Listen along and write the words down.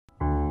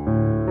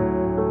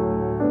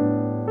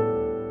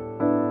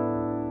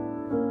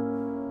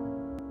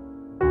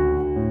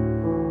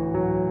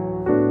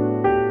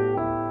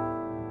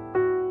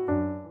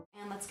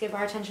give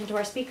our attention to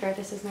our speaker.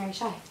 This is Mary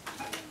Shai.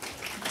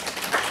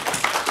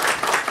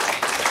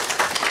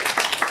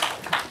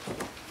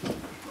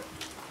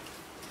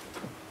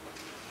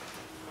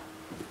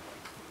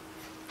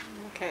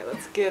 Okay,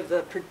 let's give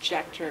the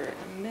projector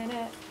a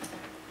minute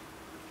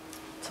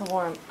to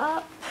warm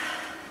up.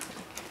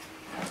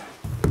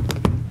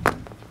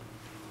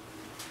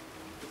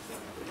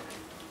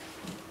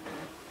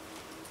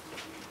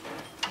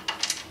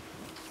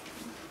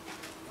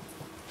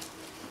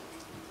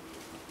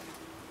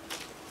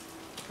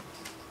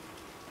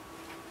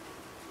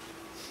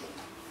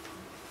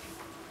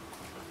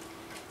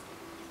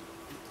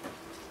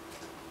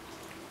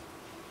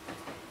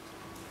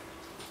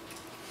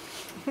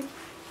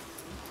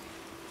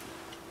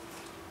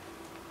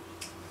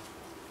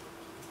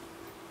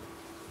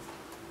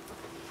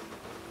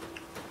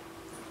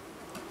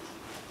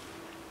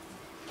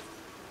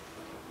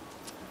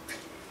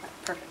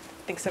 Perfect.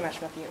 Thanks so much,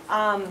 Matthew.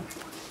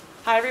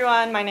 Hi,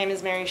 everyone. My name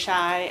is Mary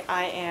Shai.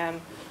 I am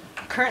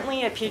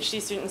currently a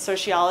PhD student in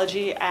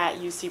sociology at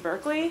UC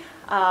Berkeley,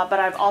 but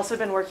I've also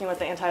been working with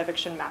the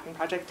Anti-Eviction Mapping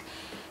Project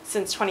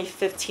since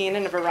 2015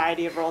 in a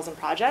variety of roles and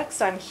projects.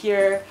 So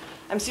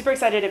I'm super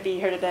excited to be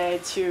here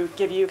today to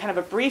give you kind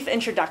of a brief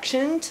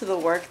introduction to the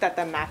work that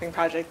the Mapping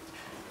Project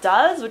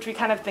does, which we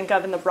kind of think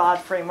of in the broad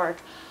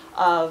framework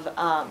of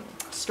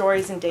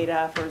stories and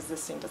data for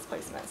resisting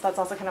displacement. So that's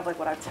also kind of like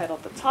what I've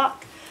titled the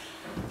talk.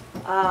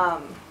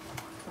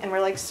 And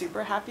we're like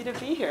super happy to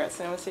be here at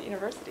Sonoma State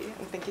University.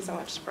 And thank you so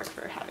much, Brooke,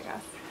 for having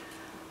us.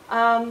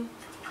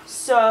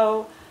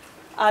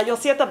 You'll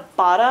see at the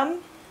bottom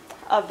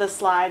of the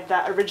slide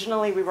that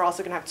originally we were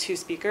also going to have two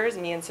speakers,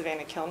 me and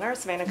Savannah Kilner.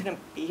 Savannah couldn't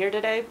be here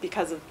today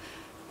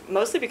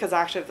mostly because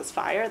actually of this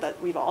fire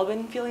that we've all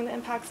been feeling the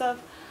impacts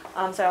of.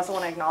 So I also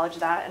want to acknowledge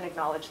that and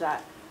acknowledge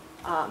that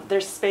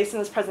there's space in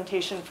this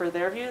presentation for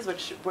their views,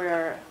 which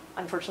we're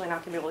unfortunately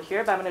not going to be able to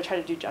hear, but I'm going to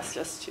try to do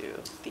justice to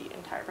the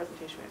entire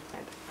presentation we have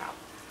planned out.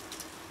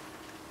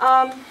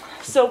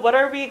 So what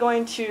am I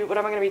going to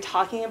be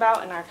talking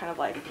about in our kind of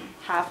like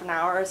half an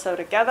hour or so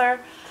together?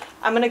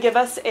 I'm going to give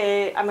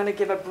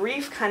a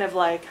brief kind of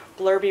like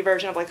blurby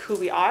version of like who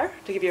we are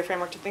to give you a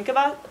framework to think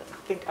about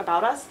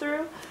us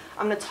through.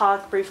 I'm going to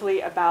talk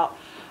briefly about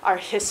our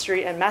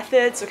history and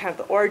methods, so kind of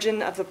the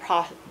origin of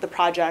the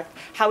project,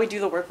 how we do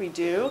the work we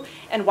do,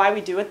 and why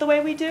we do it the way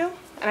we do.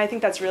 And I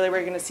think that's really where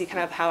you're going to see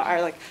kind of how our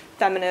like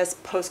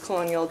feminist,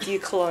 post-colonial,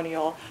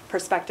 decolonial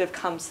perspective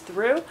comes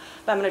through.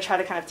 But I'm going to try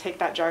to kind of take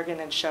that jargon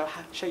and show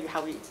you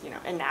how we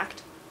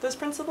enact those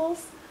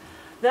principles.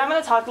 Then I'm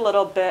going to talk a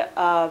little bit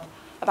about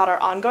our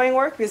ongoing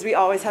work, because we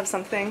always have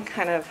something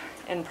kind of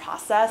in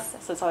process.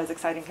 So it's always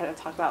exciting to kind of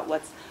talk about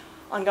what's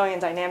ongoing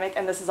and dynamic.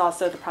 And this is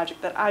also the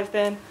project that I've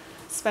been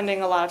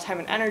spending a lot of time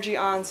and energy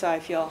on, so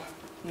I feel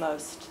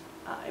most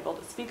able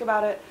to speak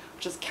about it,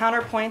 which is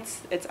Counterpoints.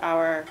 It's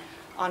our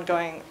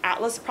ongoing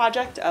atlas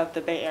project of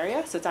the Bay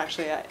Area. So it's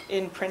actually an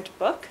in-print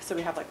book. So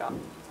we have like an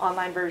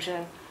online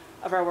version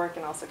of our work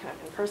and also kind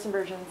of in-person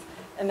versions.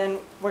 And then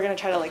we're going to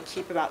try to like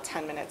keep about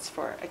 10 minutes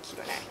for a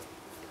Q&A.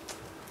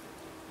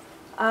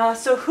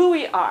 So who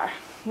we are.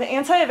 The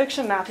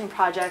Anti-Eviction Mapping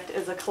Project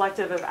is a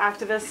collective of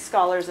activists,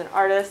 scholars, and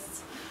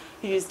artists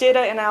who use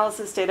data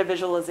analysis, data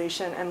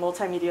visualization, and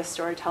multimedia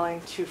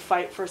storytelling to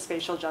fight for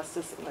spatial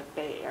justice in the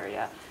Bay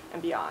Area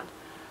and beyond.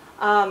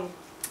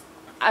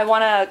 I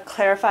want to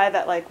clarify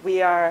that like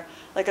we are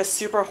like a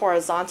super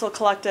horizontal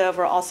collective.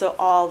 We're also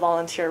all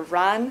volunteer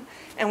run,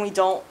 and we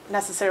don't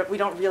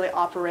really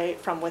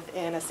operate from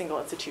within a single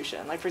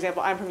institution. Like for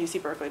example, I'm from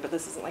UC Berkeley, but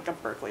this isn't like a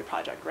Berkeley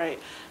project, right?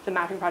 The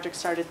mapping project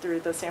started through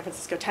the San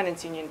Francisco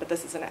Tenants Union, but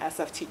this is an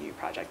SFTU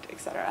project, et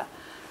cetera.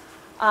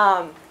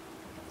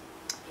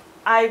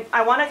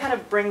 I want to kind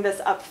of bring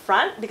this up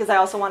front because I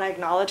also want to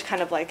acknowledge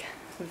kind of like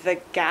the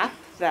gap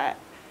that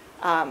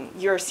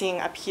you're seeing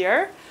up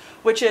here,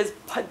 which is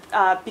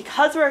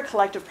because we're a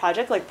collective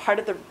project, like part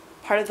of the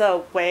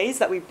ways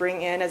that we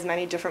bring in as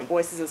many different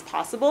voices as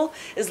possible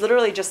is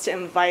literally just to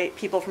invite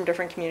people from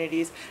different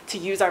communities to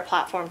use our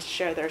platform to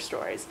share their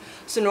stories.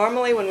 So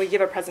normally when we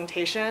give a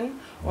presentation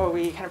or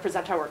we kind of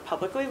present our work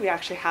publicly, we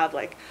actually have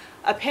like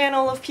a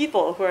panel of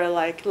people who are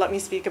like, let me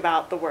speak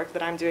about the work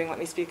that I'm doing, let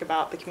me speak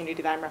about the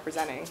community that I'm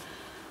representing.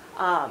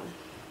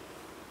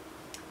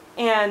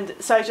 And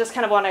so I just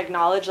kind of want to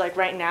acknowledge, like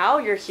right now,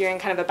 you're hearing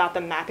kind of about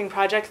the mapping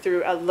project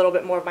through a little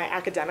bit more of my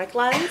academic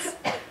lens.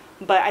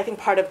 But I think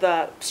part of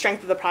the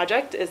strength of the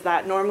project is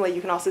that normally you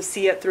can also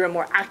see it through a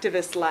more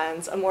activist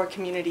lens, a more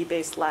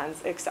community-based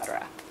lens, et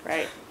cetera,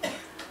 right?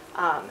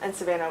 And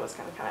Savannah was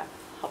going to kind of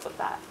help with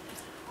that.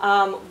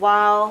 I'm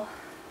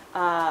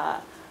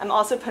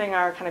also putting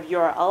our kind of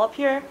URL up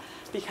here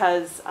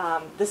because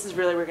this is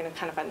really where we're going to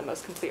kind of find the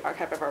most complete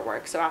archive of our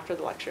work. So after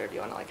the lecture, if you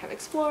want to like kind of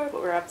explore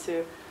what we're up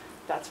to,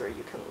 that's where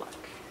you can look.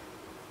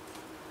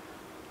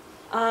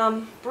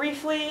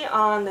 Briefly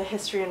on the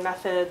history and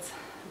methods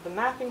of the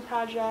mapping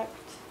project.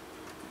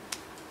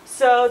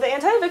 So the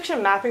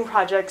Anti-Eviction Mapping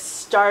Project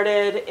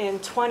started in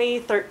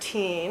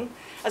 2013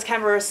 as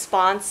kind of a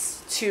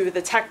response to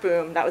the tech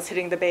boom that was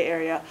hitting the Bay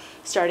Area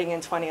starting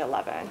in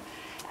 2011.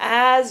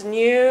 as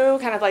new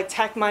kind of like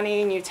tech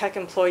money, new tech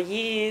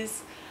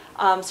employees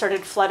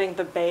started flooding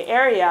the Bay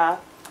Area,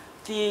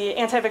 the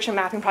Anti-Eviction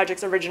Mapping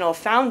Project's original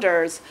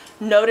founders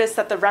noticed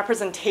that the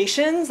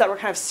representations that were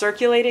kind of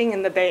circulating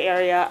in the Bay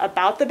Area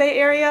about the Bay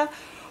Area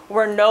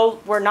were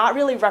not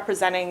really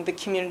representing the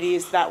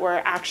communities that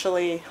were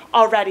actually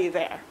already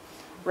there,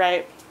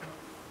 right?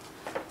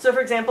 So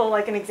for example,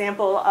 like an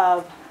example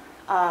of,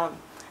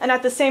 and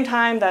at the same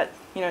time that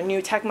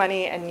new tech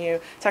money and new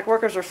tech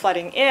workers were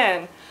flooding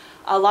in,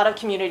 a lot of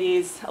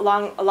communities, a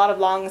lot of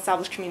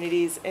long-established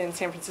communities in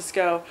San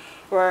Francisco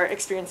were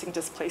experiencing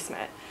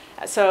displacement.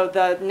 So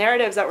the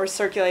narratives that were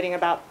circulating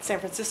about San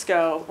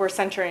Francisco were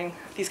centering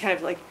these kind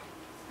of like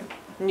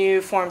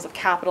new forms of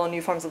capital and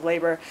new forms of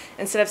labor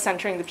instead of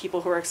centering the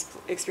people who are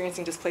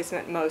experiencing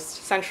displacement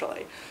most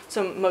centrally.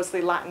 So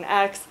mostly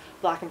Latinx,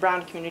 Black and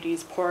brown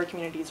communities, poorer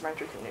communities,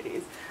 renter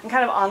communities. And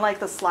kind of on like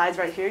the slides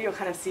right here, you'll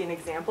kind of see an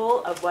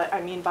example of what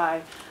I mean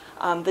by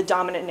the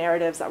dominant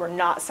narratives that were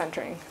not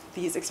centering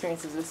these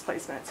experiences of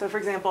displacement. So for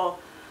example,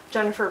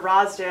 Jennifer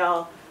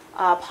Rosdale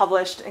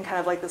published in kind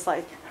of like this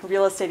like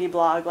real estate-y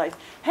blog, like,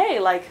 hey,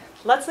 like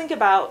let's think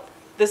about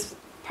this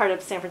part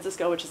of San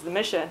Francisco, which is the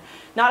Mission,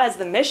 not as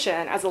the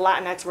Mission, as a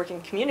Latinx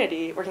working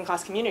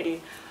class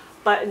community,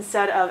 but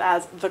instead of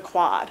as the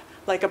Quad,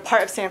 like a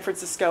part of San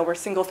Francisco where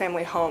single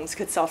family homes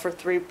could sell for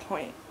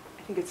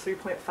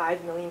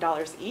 $3.5 million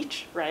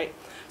each, right?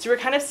 So we're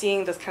kind of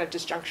seeing this kind of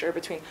disjuncture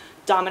between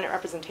dominant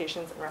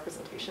representations and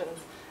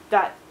representations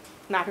that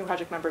Mapping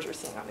Project members were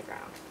seeing on the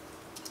ground.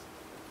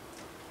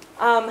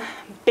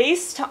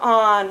 Based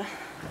on,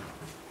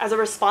 as a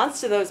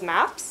response to those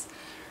maps,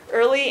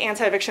 early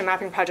Anti-Eviction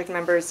Mapping Project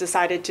members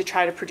decided to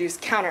try to produce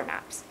counter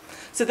maps.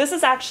 So this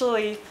is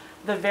actually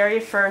the very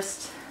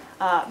first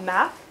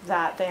map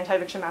that the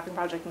Anti-Eviction Mapping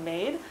Project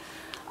made.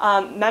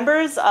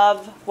 Members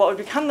of what would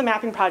become the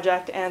Mapping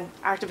Project and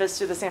activists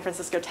through the San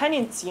Francisco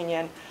Tenants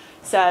Union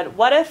said,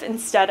 what if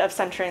instead of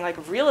centering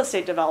like real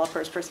estate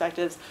developers'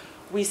 perspectives,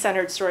 we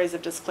centered stories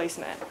of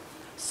displacement?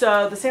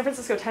 So the San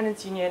Francisco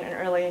Tenants Union and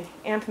early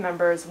AEMP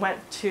members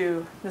went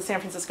to the San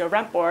Francisco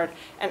Rent Board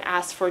and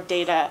asked for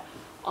data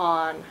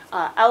on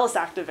Ellis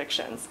Act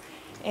evictions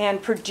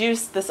and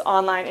produced this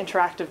online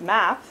interactive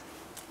map.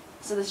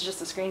 So this is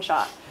just a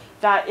screenshot,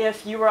 that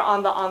if you were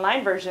on the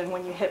online version,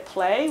 when you hit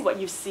play, what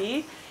you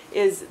see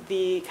is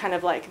the kind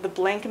of like the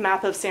blank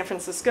map of San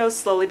Francisco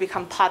slowly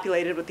become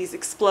populated with these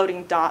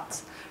exploding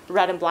dots,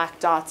 red and black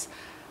dots,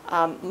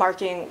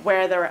 marking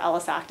where there were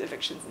Ellis Act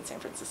evictions in San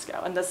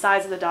Francisco. And the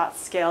size of the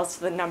dots scales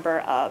to the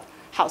number of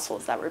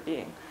households that were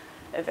being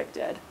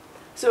evicted.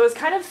 So it was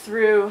kind of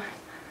through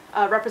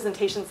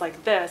representations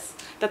like this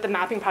that the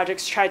mapping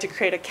projects tried to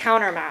create a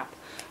counter map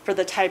for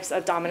the types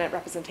of dominant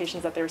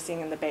representations that they were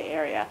seeing in the Bay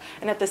Area.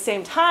 And at the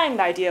same time,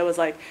 the idea was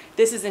like,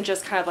 this isn't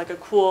just kind of like a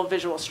cool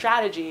visual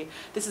strategy,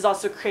 this is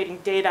also creating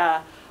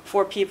data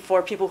for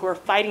people who are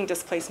fighting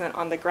displacement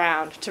on the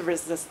ground to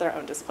resist their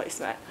own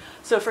displacement.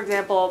 So for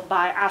example,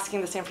 by asking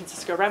the San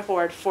Francisco Rent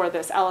Board for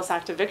this Ellis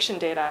Act eviction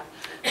data,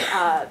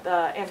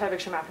 the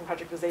Anti-Eviction Mapping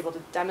Project was able to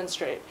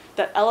demonstrate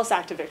that Ellis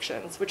Act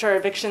evictions, which are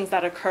evictions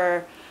that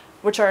occur,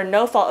 which are a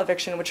no-fault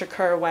eviction, which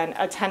occur when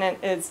a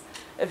tenant is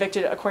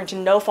evicted according to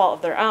no fault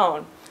of their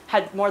own,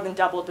 had more than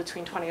doubled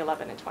between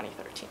 2011 and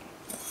 2013.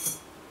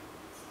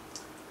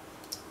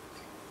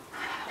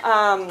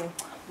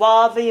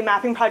 While the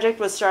mapping project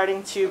was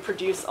starting to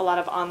produce a lot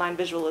of online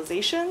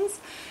visualizations,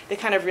 they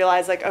kind of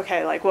realized like,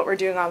 okay, like what we're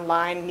doing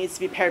online needs to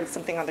be paired with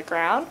something on the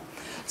ground.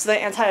 So the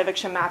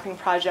Anti-Eviction Mapping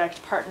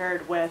Project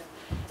partnered with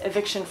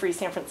Eviction Free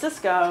San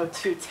Francisco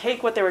to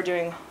take what they were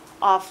doing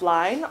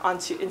offline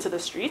into the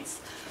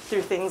streets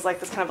through things like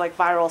this kind of like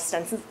viral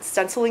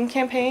stenciling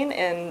campaign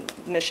in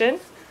Mission,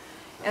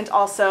 and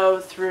also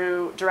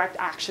through direct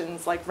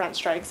actions like rent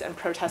strikes and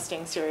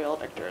protesting serial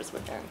evictors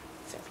within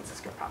San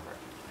Francisco proper.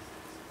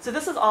 So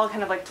this is all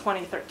kind of like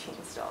 2013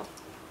 still.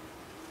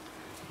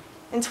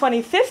 In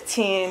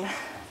 2015,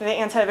 the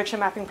Anti-Eviction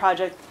Mapping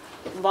Project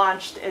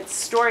launched its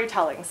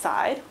storytelling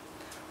side,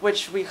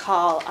 which we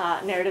call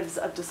Narratives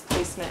of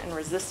Displacement and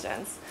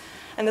Resistance.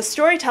 And the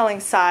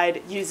storytelling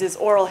side uses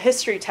oral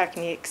history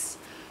techniques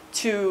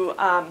to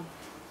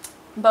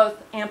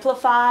both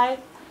amplify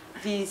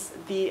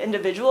the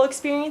individual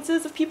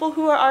experiences of people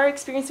who are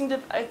experiencing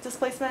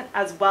displacement,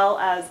 as well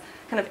as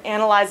kind of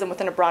analyze them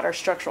within a broader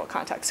structural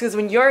context. Because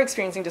when you're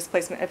experiencing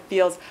displacement, it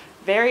feels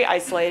very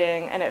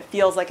isolating, and it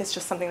feels like it's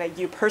just something that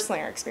you personally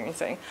are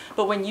experiencing.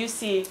 But when you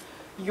see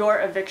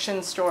your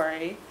eviction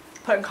story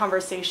put in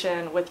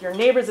conversation with your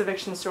neighbor's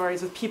eviction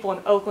stories, with people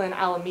in Oakland,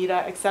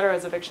 Alameda, et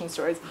cetera's eviction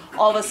stories,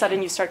 all of a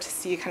sudden you start to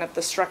see kind of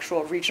the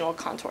structural regional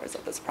contours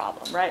of this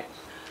problem, right?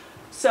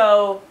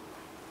 So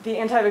the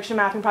Anti-Eviction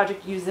Mapping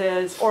Project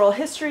uses oral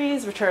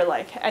histories, which are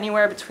like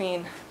anywhere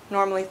between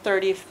normally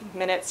 30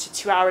 minutes to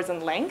 2 hours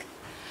in length,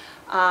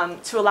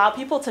 to allow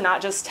people to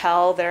not just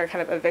tell their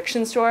kind of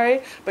eviction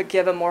story, but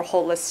give a more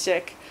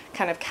holistic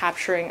kind of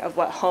capturing of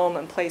what home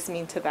and place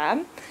mean to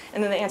them.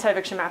 And then the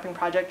Anti-Eviction Mapping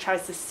Project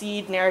tries to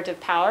seed narrative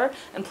power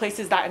and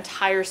places that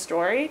entire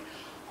story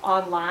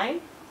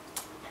online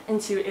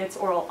into its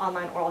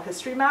online oral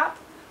history map,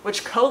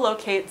 which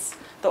co-locates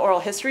the oral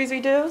histories we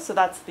do, so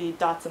that's the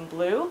dots in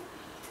blue,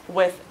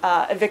 with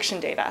eviction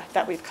data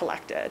that we've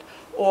collected.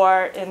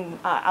 Or in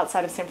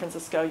outside of San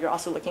Francisco, you're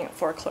also looking at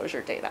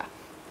foreclosure data.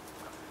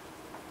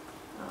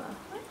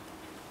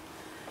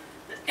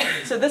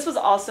 So this was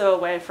also a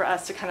way for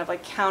us to kind of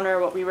like counter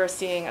what we were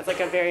seeing as like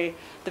the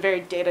very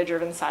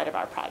data-driven side of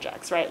our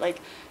projects, right?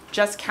 Like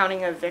just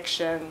counting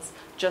evictions,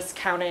 just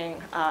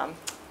counting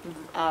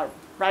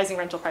rising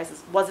rental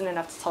prices wasn't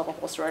enough to tell the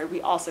whole story.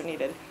 We also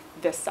needed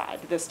this side,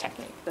 this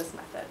technique, this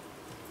method.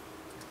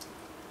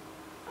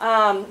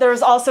 There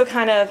was also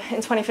kind of,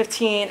 in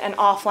 2015, an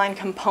offline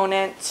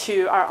component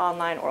to our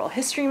online oral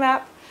history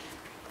map.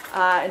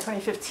 In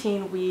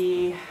 2015,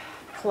 we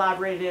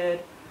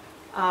collaborated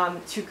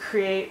to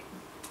create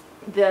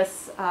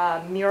this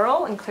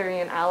mural in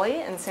Clarion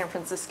Alley in San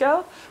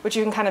Francisco, which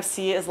you can kind of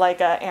see is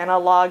like an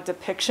analog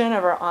depiction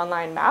of our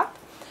online map.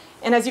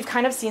 And as you've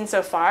kind of seen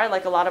so far,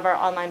 like a lot of our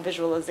online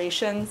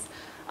visualizations,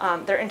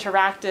 they're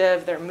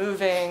interactive, they're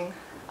moving.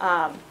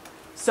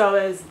 So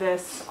is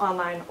this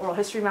online oral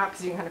history map,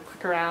 because you can kind of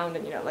click around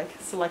and, you know, like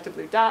select a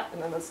blue dot,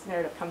 and then this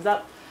narrative comes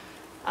up.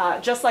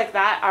 Just like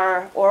that,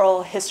 our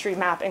oral history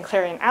map in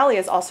Clarion Alley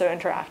is also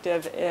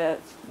interactive.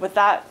 With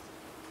that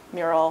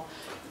mural,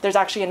 there's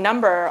actually a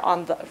number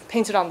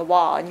painted on the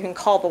wall, and you can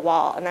call the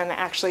wall, and then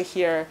actually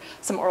hear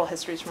some oral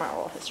histories from our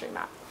oral history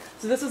map.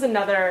 So this was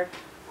another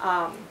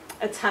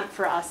attempt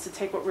for us to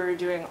take what we were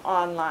doing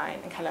online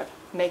and kind of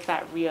make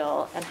that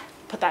real and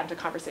put that into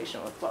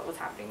conversation with what was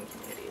happening in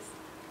communities.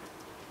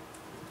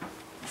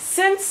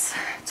 Since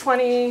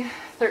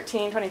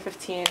 2013,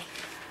 2015,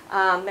 the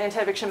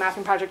Anti-Eviction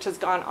Mapping Project has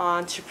gone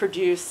on to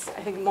produce,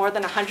 I think, more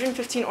than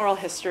 115 oral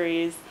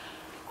histories,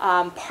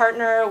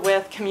 partner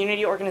with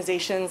community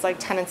organizations like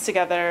Tenants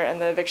Together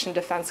and the Eviction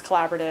Defense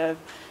Collaborative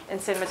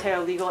and San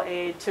Mateo Legal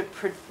Aid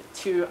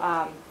to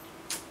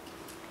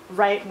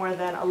write more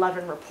than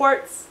 11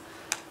 reports.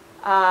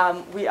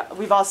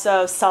 We've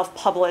also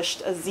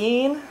self-published a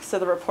zine, so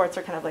the reports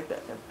are kind of like the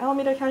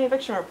Alameda County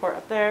Eviction Report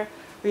up there.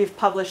 We've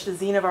published a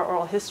zine of our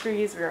oral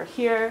histories. We are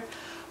here.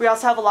 We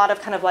also have a lot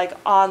of kind of like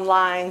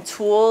online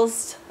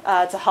tools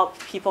to help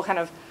people kind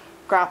of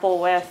grapple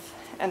with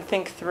and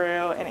think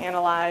through and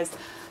analyze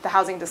the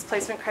housing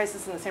displacement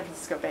crisis in the San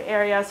Francisco Bay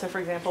Area. So for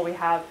example, we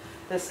have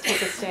this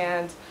Take a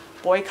Stand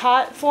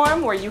boycott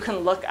form where you can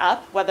look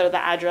up whether the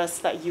address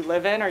that you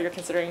live in or you're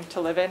considering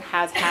to live in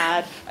has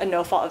had a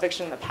no-fault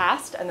eviction in the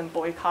past, and then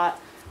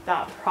boycott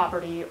that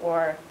property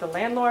or the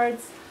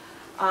landlords.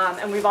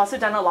 And we've also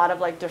done a lot of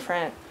like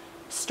different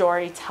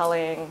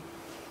storytelling,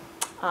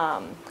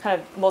 kind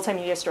of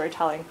multimedia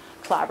storytelling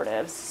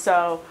collaboratives.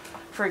 So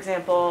for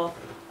example,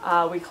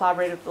 we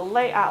collaborated with the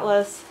Lay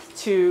Atlas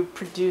to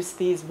produce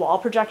these wall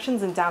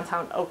projections in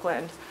downtown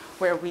Oakland,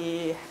 where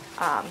we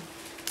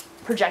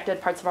projected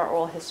parts of our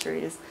oral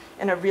histories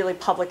in a really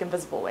public and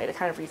visible way to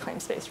kind of reclaim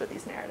space for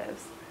these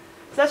narratives.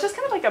 So that's just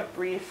kind of like a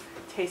brief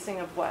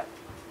tasting of what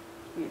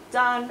we've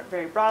done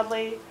very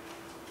broadly.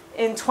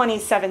 In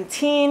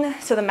 2017,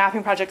 so the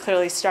mapping project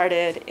clearly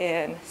started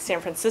in San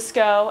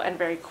Francisco, and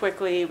very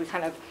quickly we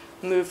kind of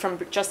moved from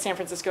just San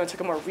Francisco and took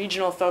a more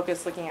regional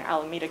focus, looking at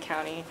Alameda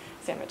County,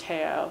 San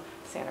Mateo,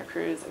 Santa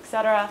Cruz, et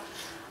cetera.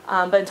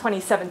 But in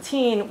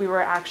 2017, we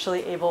were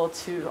actually able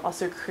to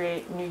also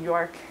create New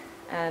York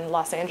and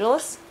Los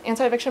Angeles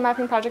Anti-Eviction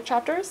Mapping Project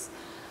chapters.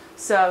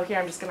 So here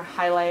I'm just going to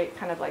highlight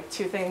kind of like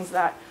two things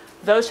that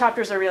those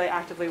chapters are really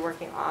actively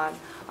working on.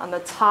 On the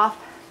top,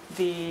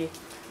 the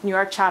New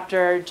York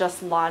chapter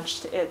just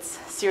launched its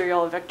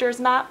serial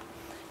evictors map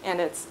and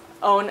its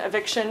own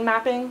eviction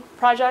mapping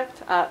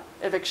project,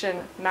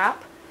 Eviction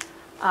Map,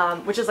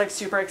 which is like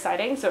super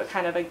exciting. So it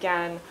kind of,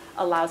 again,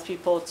 allows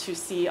people to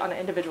see on an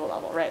individual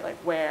level, right? Like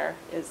where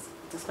is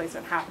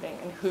displacement happening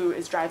and who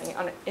is driving it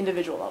on an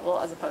individual level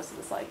as opposed to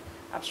this like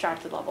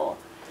abstracted level.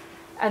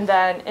 And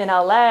then in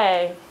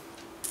LA,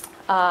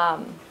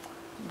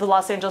 the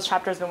Los Angeles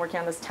chapter has been working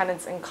on this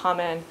Tenants in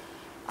Common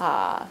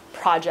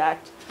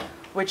project,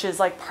 which is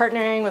like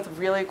partnering with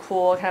really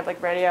cool kind of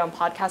like radio and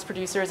podcast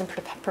producers and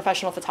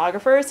professional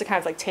photographers to kind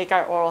of like take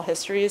our oral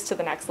histories to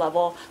the next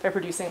level. They're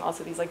producing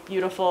also these like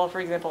beautiful, for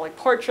example, like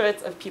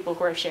portraits of people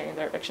who are sharing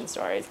their eviction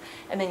stories,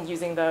 and then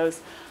using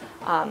those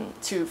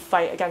to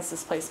fight against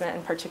displacement,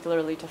 and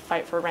particularly to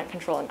fight for rent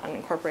control in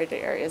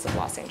unincorporated areas of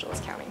Los Angeles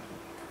County.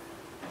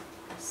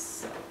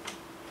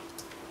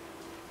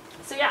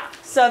 So yeah,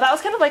 so that was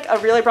kind of like a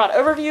really broad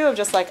overview of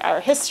just like our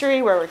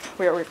history, where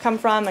we've come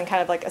from, and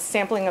kind of like a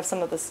sampling of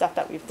some of the stuff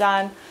that we've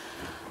done.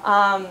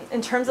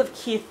 In terms of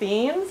key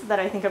themes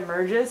that I think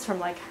emerges from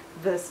like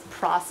this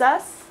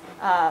process,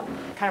 kind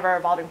of our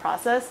evolving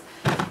process,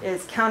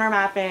 is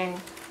countermapping,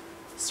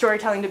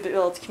 storytelling to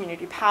build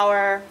community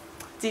power,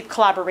 deep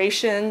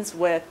collaborations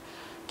with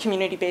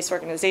community-based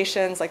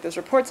organizations like those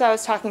reports I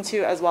was talking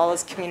to, as well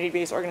as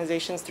community-based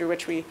organizations through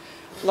which we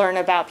learn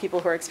about people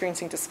who are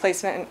experiencing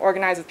displacement and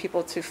organize with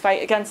people to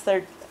fight against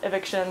their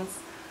evictions.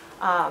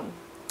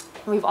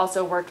 We've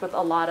also worked with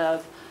a lot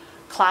of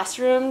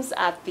classrooms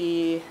at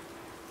the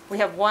We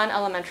have one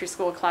elementary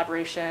school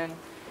collaboration,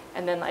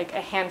 and then like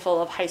a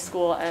handful of high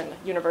school and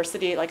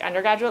university, like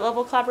undergraduate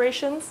level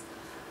collaborations.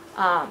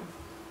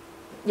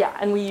 Yeah,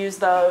 and we use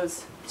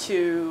those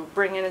to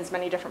bring in as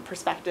many different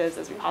perspectives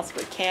as we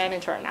possibly can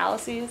into our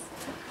analyses.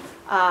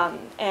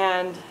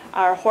 And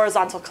our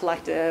horizontal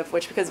collective,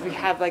 which because we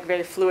have like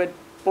very fluid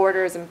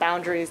borders and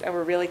boundaries, and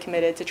we're really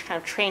committed to kind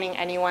of training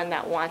anyone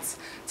that wants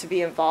to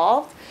be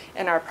involved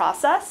in our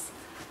process,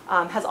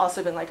 has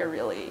also been like a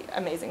really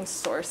amazing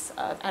source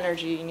of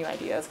energy, new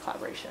ideas,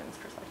 collaborations,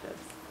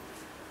 perspectives.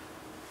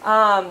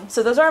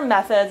 So those are our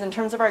methods. In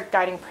terms of our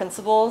guiding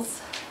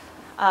principles,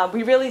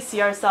 we really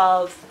see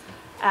ourselves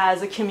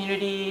as a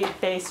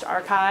community-based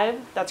archive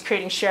that's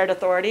creating shared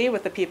authority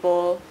with the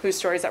people whose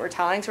stories that we're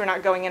telling. So we're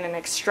not going in and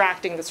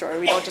extracting the story.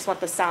 We don't just want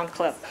the sound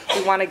clip.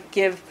 We want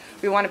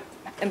to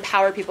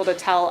empower people to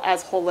tell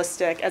as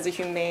holistic, as a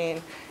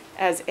humane,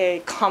 as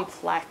a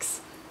complex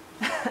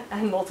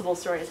and multiple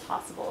story as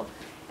possible,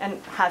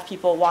 and have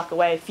people walk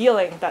away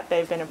feeling that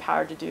they've been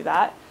empowered to do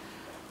that,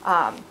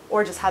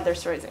 or just have their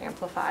stories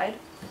amplified.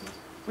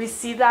 We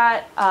see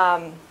that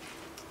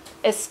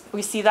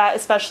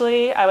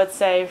especially, I would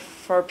say,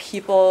 for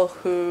people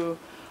who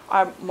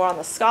are more on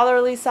the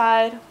scholarly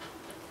side.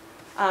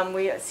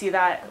 We see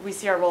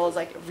our role as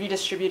like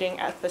redistributing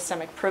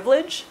epistemic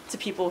privilege to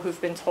people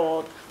who've been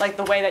told, like,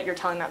 the way that you're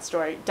telling that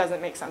story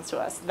doesn't make sense to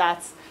us.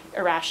 That's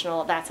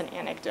irrational, that's an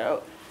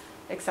anecdote,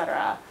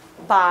 etc.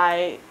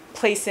 By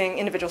placing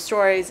individual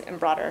stories in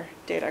broader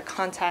data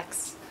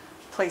contexts,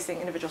 placing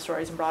individual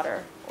stories in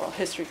broader oral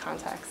history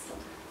contexts,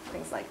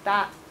 things like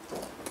that.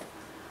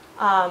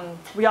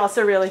 We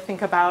also really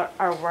think about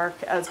our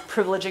work as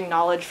privileging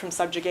knowledge from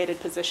subjugated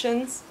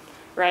positions,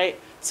 right?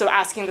 So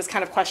asking this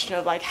kind of question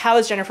of like, how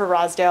is Jennifer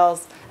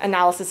Rosdale's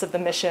analysis of the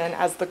mission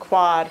as the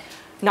quad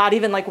not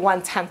even like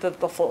 1/10 of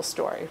the full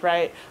story,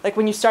 right? Like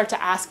when you start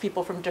to ask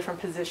people from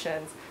different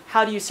positions,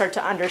 how do you start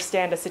to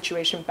understand a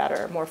situation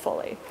better, more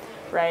fully,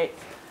 right?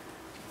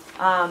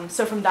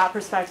 So from that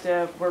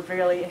perspective, we're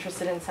really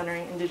interested in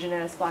centering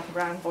Indigenous, Black and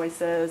Brown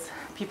voices,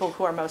 people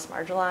who are most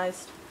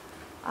marginalized,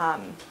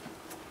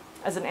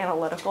 as an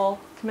analytical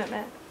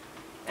commitment.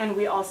 And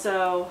we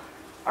also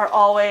are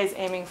always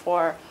aiming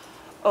for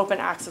open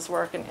access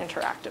work and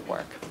interactive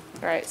work,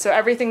 right? So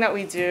everything that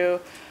we do,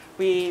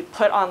 we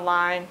put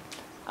online,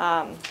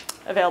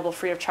 available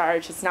free of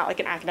charge. It's not like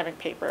an academic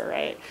paper,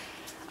 right?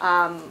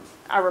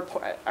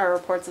 Our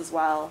reports as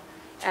well.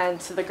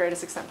 And to the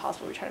greatest extent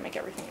possible, we try to make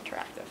everything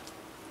interactive.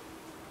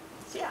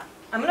 So yeah,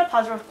 I'm gonna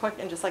pause real quick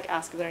and just like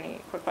ask if there are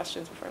any quick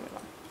questions before I move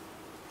on.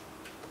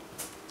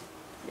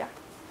 Yeah.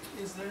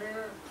 Is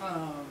there,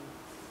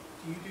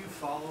 do you do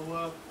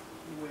follow-up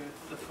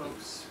with the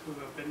folks who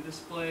have been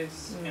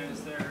displaced? And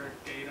is there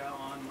data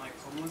on like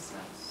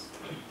homelessness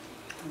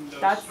in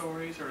those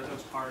stories, or are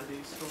those part of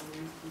these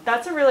stories?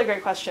 That's a really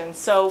great question.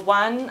 So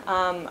one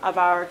of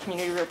our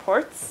community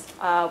reports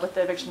with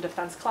the Eviction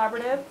Defense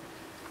Collaborative,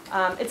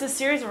 it's a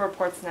series of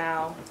reports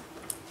now.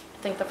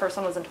 I think the first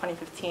one was in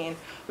 2015.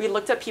 We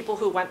looked at people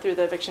who went through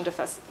the Eviction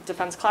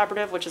Defense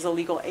Collaborative, which is a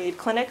legal aid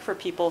clinic for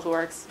people who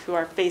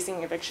are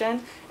facing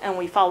eviction, and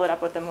we followed up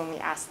with them when we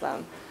asked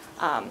them,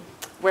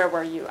 where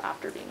were you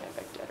after being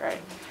evicted,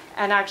 right?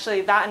 And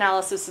actually that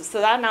analysis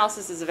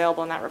is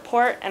available in that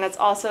report, and it's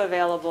also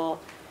available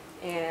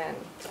in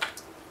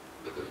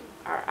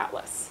our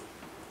atlas.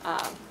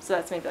 So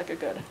that's maybe like a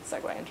good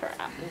segue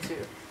into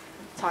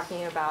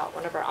talking about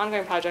one of our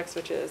ongoing projects,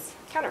 which is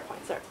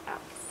Counterpoints, our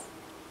atlas.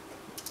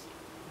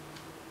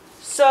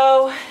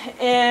 So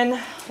in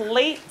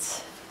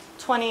late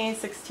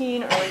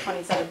 2016, early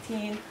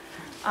 2017,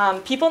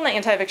 people in the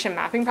Anti-Eviction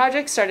Mapping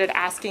Project started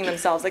asking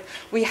themselves, like,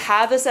 we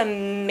have this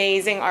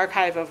amazing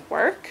archive of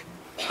work,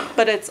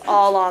 but it's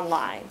all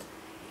online.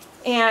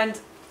 And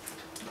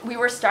we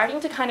were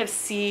starting to kind of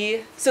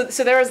see, so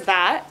there was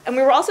that, and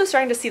we were also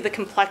starting to see the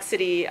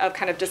complexity of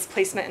kind of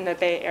displacement in the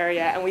Bay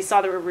Area, and we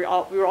saw that we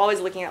were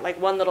always looking at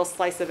like one little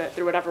slice of it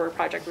through whatever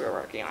project we were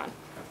working on.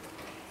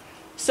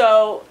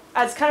 So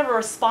as kind of a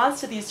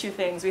response to these two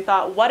things, we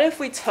thought, what if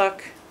we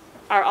took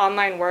our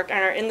online work and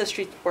our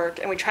in-the-street work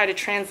and we try to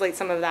translate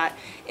some of that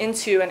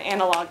into an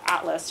analog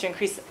atlas to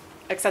increase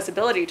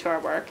accessibility to our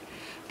work,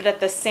 but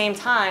at the same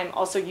time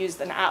also used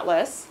an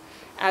atlas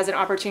as an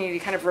opportunity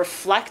to kind of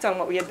reflect on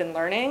what we had been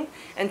learning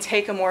and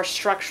take a more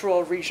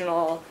structural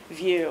regional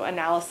view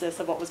analysis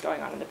of what was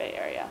going on in the Bay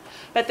Area.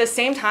 But at the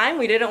same time,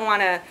 we didn't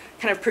want to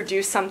kind of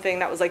produce something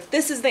that was like,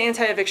 this is the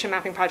Anti-Eviction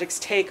Mapping Project's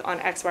take on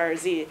X, Y, or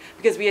Z,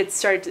 because we had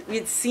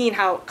seen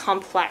how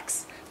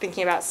complex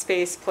thinking about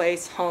space,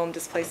 place, home,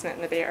 displacement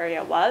in the Bay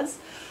Area was.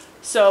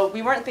 So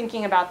we weren't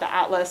thinking about the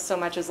atlas so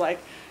much as like,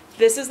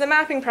 this is the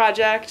mapping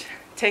project,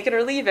 take it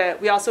or leave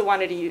it. We also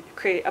wanted to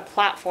create a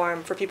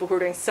platform for people who are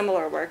doing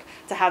similar work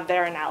to have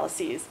their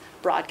analyses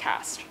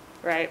broadcast,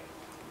 right?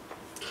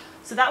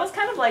 So that was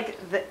kind of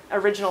like the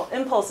original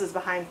impulses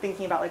behind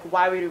thinking about like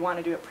why would we want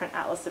to do a print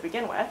atlas to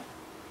begin with.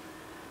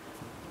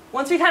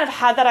 Once we kind of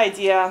had that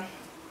idea,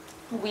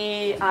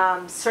 we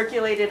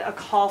circulated a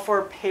call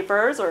for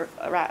papers, or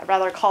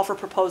rather a call for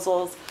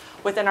proposals,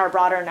 within our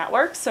broader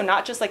network. So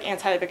not just like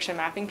anti-eviction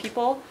mapping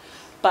people,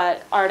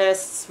 but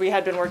artists. We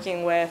had been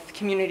working with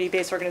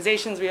community-based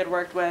organizations. We had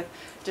worked with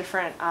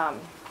different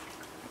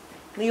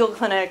legal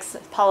clinics,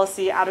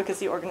 policy,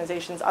 advocacy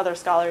organizations, other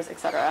scholars, et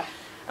cetera.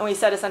 And we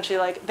said essentially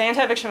like the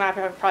Anti-Eviction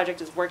Mapping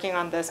Project is working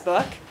on this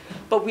book,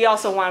 but we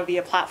also want to be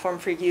a platform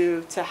for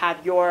you to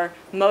have your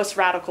most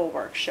radical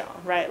work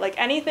shown, right? Like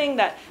anything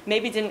that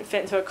maybe didn't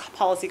fit into a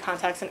policy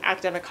context, an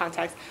academic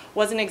context,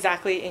 wasn't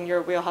exactly in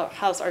your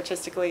wheelhouse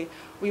artistically.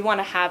 We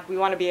want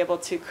to be able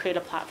to create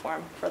a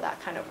platform for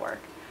that kind of work.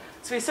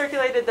 So we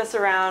circulated this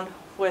around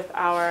with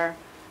our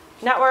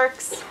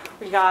networks.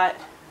 We got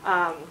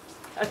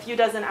a few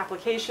dozen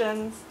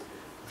applications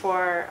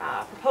for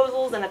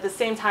proposals, and at the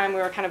same time we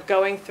were kind of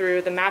going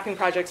through the mapping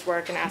project's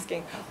work and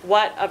asking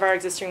what of our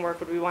existing work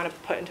would we want to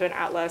put into an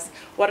atlas,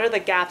 what are the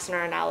gaps in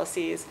our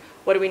analyses,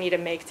 what do we need to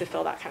make to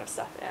fill that kind of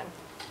stuff in.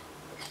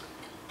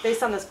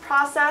 Based on this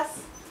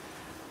process,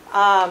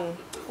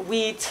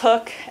 we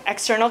took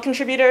external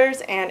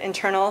contributors and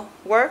internal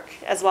work,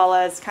 as well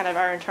as kind of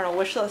our internal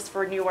wish list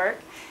for new work,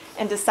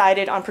 and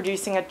decided on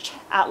producing an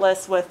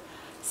atlas with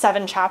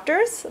 7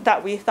 chapters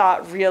that we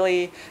thought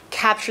really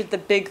captured the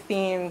big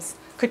themes,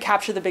 could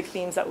capture the big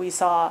themes that we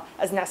saw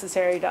as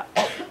necessary to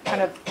kind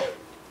of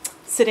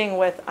sitting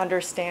with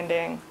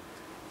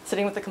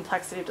the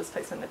complexity of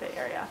displacement in the Bay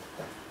Area.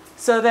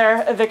 So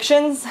they're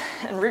evictions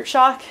and root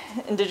shock,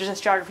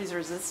 indigenous geographies of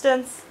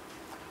resistance,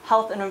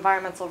 health and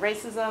environmental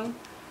racism,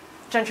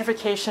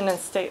 gentrification and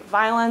state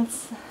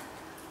violence,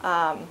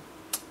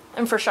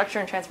 infrastructure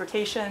and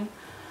transportation,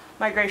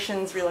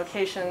 migrations,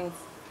 relocations,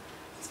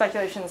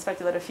 speculation and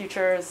speculative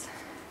futures,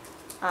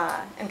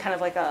 and kind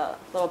of like a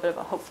little bit of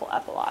a hopeful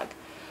epilogue.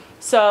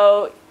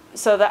 So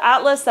the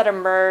atlas that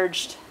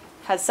emerged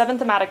has 7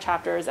 thematic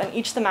chapters, and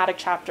each thematic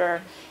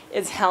chapter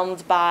is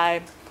helmed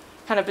by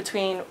kind of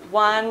between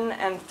 1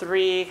 and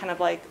 3 kind of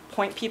like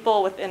point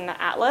people within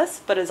the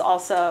atlas, but is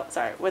also,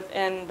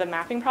 within the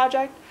mapping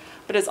project,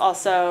 but is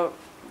also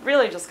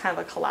really just kind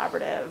of a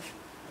collaborative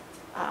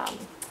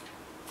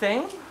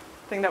thing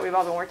that we've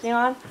all been working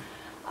on.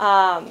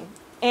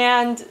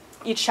 And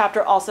each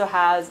chapter also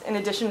has, in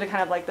addition to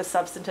kind of like the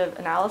substantive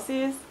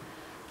analyses,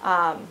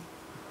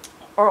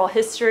 oral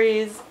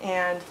histories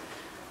and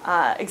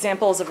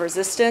examples of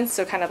resistance,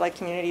 so kind of like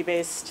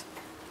community-based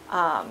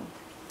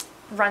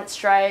rent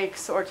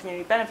strikes or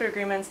community benefit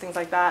agreements, things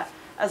like that,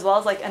 as well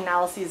as like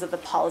analyses of the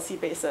policy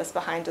basis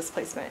behind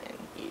displacement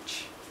in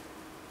each.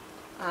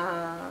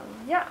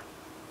 Yeah.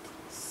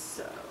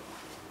 So.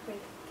 Wait,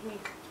 can you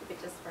keep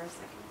it just for a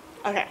second?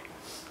 Okay,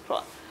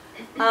 cool.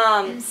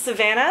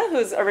 Savannah,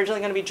 who's originally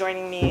going to be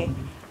joining me,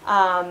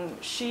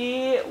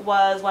 she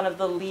was one of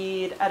the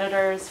lead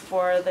editors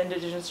for the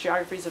Indigenous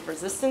Geographies of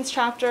Resistance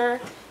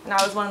chapter, and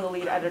I was one of the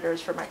lead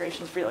editors for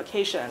Migrations,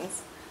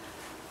 Relocations.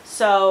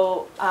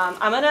 So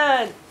I'm going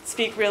to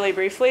speak really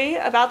briefly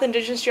about the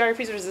Indigenous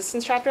Geographies of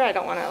Resistance chapter. I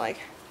don't want to like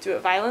do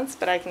it violence,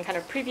 but I can kind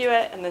of preview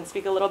it and then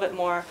speak a little bit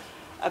more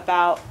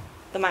about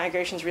the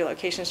Migrations,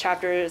 Relocations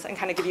chapters and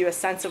kind of give you a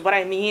sense of what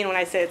I mean when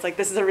I say it's like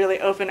this is a really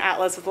open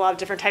atlas with a lot of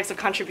different types of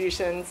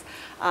contributions,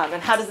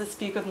 and how does it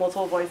speak with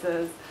multiple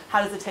voices,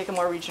 how does it take a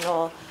more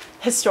regional,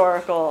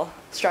 historical,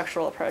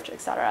 structural approach, et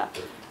cetera,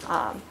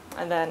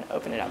 and then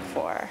open it up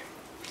for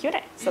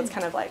Q&A. So that's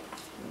kind of like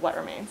what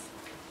remains.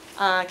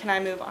 Can I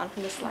move on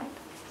from this slide?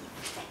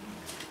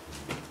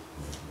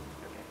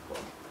 Okay, cool.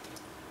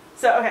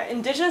 So, okay,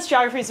 Indigenous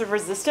Geographies of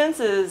Resistance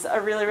is a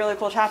really, really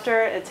cool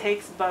chapter. It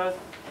takes both,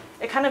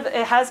 it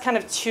has kind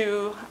of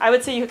two, I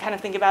would say you could kind of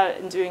think about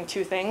it in doing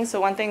 2 things. So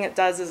one thing it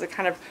does is it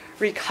kind of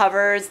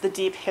recovers the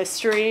deep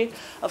history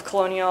of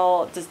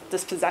colonial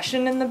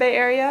dispossession in the Bay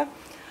Area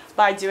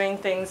by doing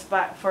things,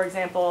 for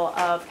example,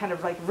 of kind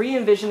of like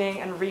re-envisioning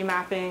and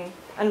remapping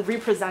and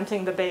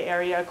representing the Bay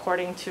Area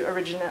according to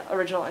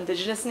original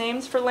indigenous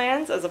names for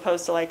lands, as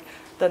opposed to like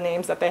the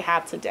names that they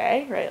have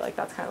today, right? Like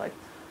that's kind of like,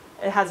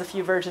 it has a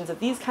few versions of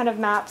these kind of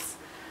maps.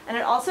 And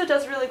it also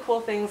does really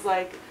cool things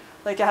like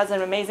it has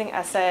an amazing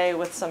essay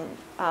with some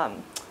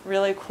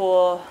really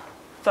cool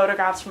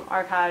photographs from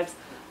archives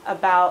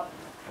about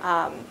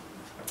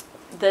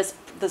this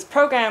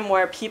program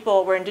where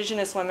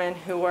indigenous women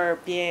who were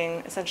being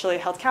essentially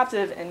held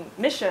captive in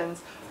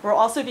missions were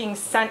also being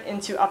sent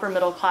into upper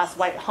middle class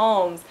white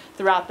homes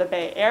throughout the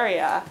Bay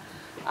Area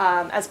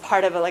as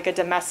part of a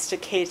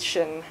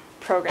domestication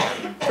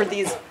program for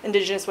these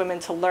indigenous women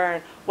to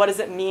learn what does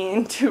it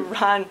mean to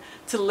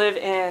live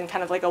in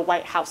kind of like a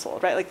white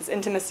household, right? Like this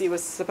intimacy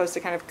was supposed to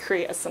kind of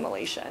create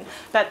assimilation.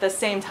 But at the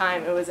same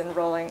time, it was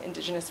enrolling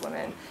indigenous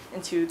women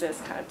into this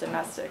kind of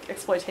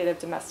exploitative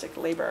domestic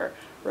labor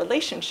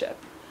relationship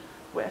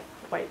with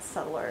white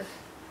settlers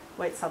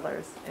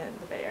in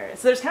the Bay Area.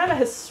 So there's kind of a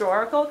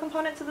historical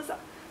component to this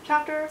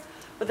chapter,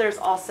 but there's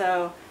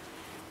also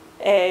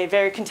a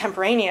very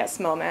contemporaneous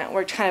moment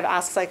where it kind of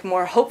asks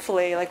more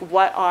hopefully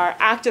what are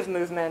active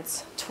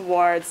movements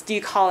towards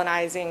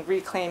decolonizing,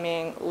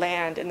 reclaiming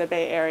land in the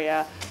Bay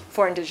Area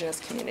for indigenous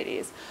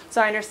communities.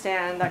 So I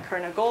understand that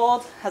Karina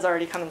Gold has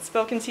already come and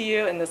spoken to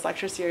you in this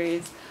lecture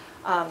series.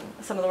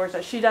 Some of the work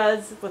that she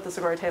does with the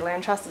Segurite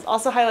Land Trust is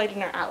also highlighted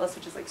in our atlas,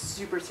 which is like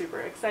super, super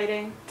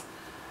exciting.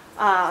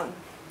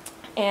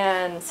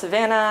 And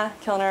Savannah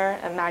Kilner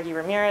and Maggie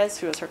Ramirez,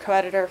 who was her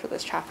co-editor for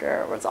this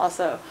chapter, was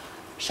also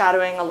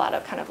shadowing a lot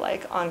of kind of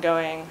like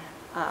ongoing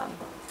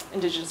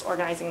indigenous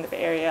organizing in the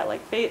Bay Area,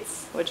 like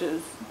Bates, which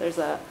is, there's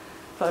a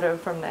photo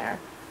from their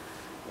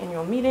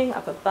annual meeting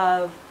up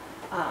above,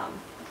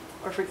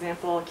 or for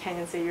example,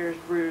 Canyon Saviors,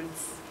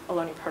 Roods,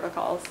 Ohlone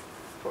Protocols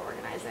for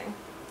organizing.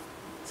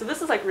 So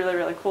this is like really,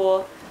 really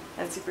cool,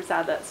 and super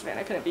sad that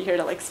Savannah couldn't be here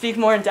to like speak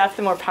more in depth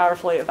and more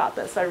powerfully about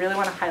this. So I really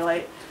want to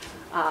highlight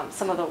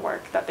some of the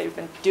work that they've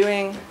been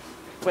doing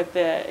with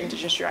the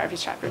Indigenous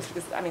Geographies chapters,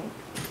 because I mean,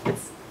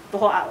 the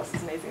whole atlas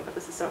is amazing, but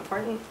this is so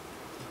important.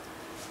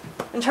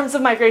 In terms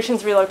of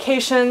migrations,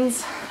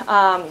 relocations,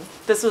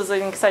 this was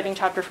an exciting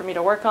chapter for me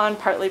to work on,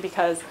 partly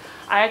because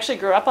I actually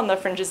grew up on the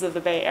fringes of the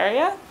Bay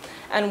Area.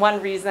 And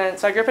one reason,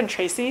 so I grew up in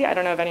Tracy. I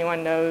don't know if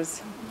anyone knows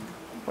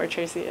where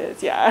Tracy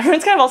is. Yeah,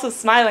 everyone's kind of also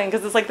smiling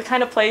because it's like the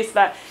kind of place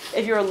that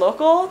if you're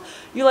local,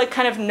 you like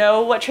kind of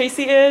know what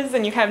Tracy is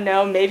and you kind of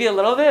know maybe a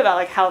little bit about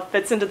like how it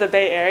fits into the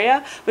Bay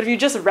Area. But if you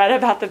just read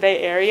about the Bay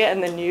Area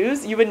in the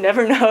news, you would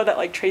never know that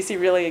like Tracy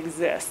really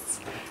exists,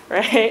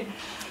 right?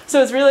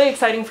 So it's really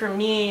exciting for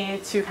me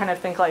to kind of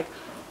think like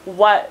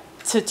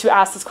to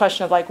ask this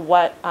question of like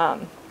what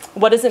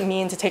does it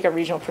mean to take a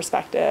regional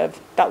perspective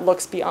that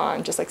looks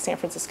beyond just like San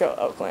Francisco,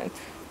 Oakland,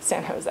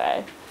 San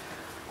Jose.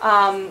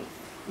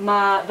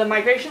 The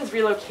migrations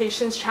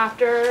relocations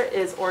chapter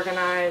is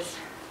organized,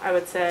 I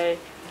would say,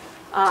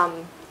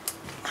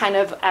 kind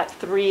of at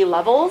 3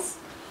 levels.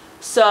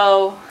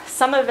 So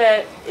some of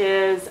it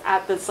is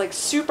at this like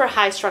super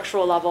high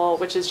structural level,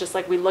 which is just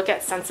like we look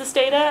at census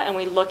data and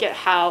we look at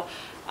how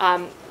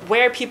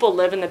where people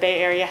live in the Bay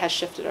Area has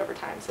shifted over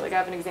time. So like I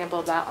have an example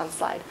of that on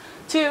slide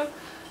 2.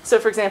 So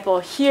for example,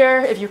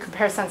 here, if you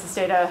compare census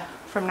data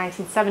from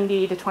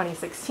 1970 to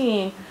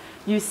 2016,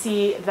 you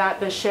see that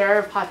the share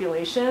of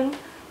population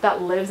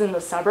that lives in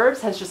the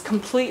suburbs has just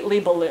completely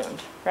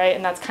ballooned, right?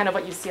 And that's kind of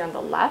what you see on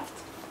the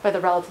left by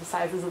the relative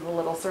sizes of the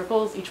little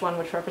circles, each one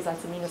which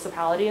represents a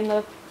municipality in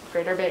the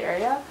greater Bay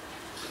Area.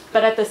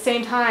 But at the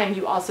same time,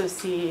 you also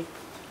see,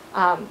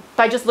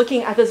 by just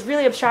looking at this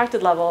really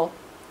abstracted level,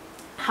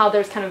 how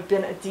there's kind of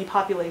been a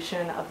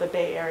depopulation of the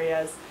Bay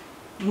Area's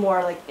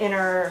more like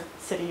inner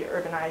city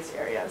urbanized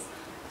areas.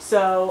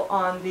 So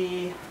on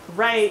the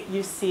right,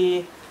 you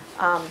see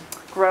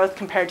growth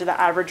compared to the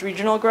average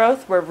regional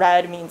growth, where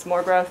red means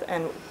more growth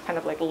and kind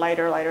of like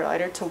lighter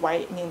to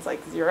white means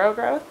like 0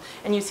 growth.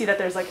 And you see that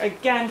there's like,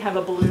 again, kind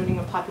of a ballooning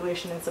of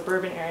population in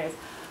suburban areas,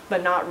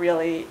 but not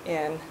really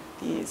in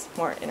these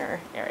more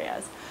inner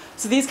areas.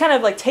 So these kind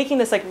of like taking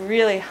this like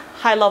really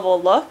high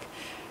level look,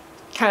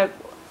 kind of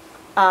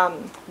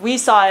we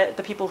saw it,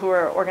 the people who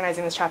were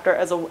organizing this chapter,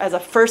 as a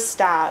first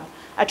stab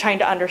at trying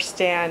to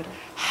understand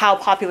how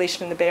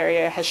population in the Bay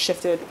Area has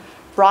shifted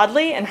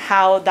broadly and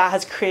how that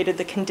has created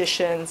the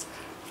conditions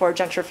for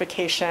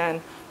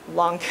gentrification,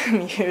 long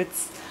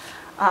commutes,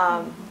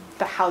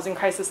 the housing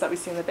crisis that we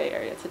see in the Bay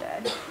Area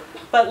today.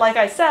 But like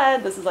I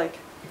said, this is like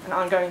an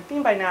ongoing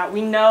theme by now.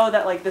 We know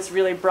that like this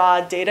really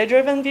broad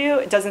data-driven view,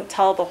 it doesn't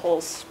tell the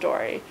whole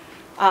story.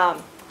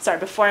 Sorry,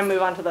 before I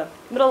move on to the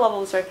middle level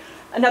of the story,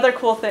 another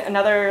cool thing,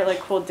 another like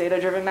cool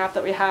data-driven map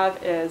that we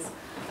have is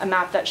a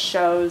map that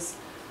shows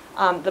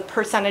the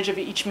percentage of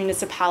each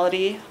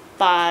municipality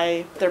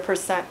by their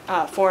percent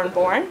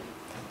foreign-born.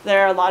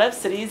 There are a lot of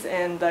cities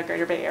in the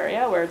Greater Bay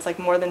Area where it's like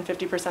more than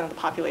 50% of the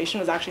population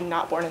was actually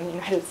not born in the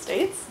United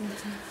States.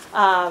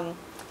 Mm-hmm.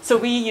 So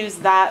we use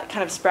that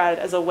kind of spread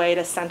as a way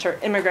to center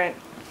immigrant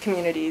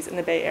communities in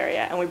the Bay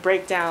Area, and we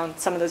break down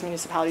some of those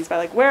municipalities by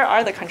like where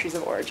are the countries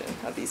of origin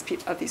of these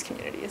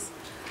communities.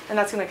 And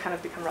that's going to kind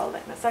of become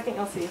relevant in a second,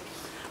 you'll see.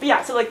 But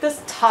yeah, so like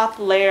this top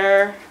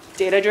layer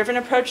data-driven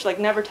approach like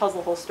never tells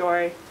the whole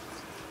story.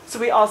 So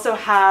we also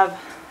have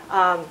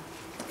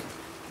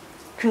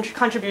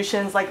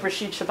contributions like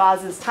Rashid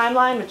Shabaz's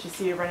timeline, which you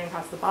see running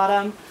across the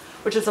bottom,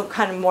 which is a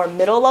kind of more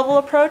middle level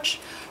approach,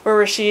 where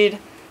Rashid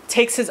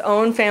takes his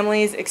own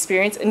family's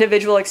experience,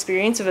 individual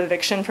experience of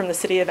eviction from the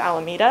city of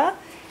Alameda.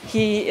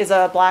 He is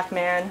a Black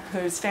man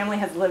whose family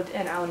has lived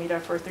in Alameda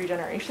for 3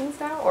 generations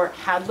now, or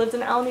had lived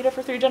in Alameda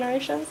for 3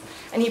 generations.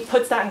 And he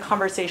puts that in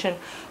conversation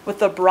with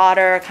the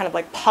broader kind of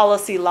like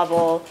policy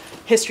level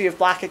history of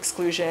Black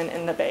exclusion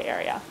in the Bay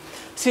Area.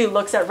 So he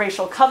looks at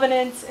racial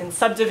covenants and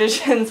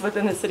subdivisions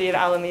within the city of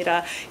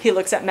Alameda. He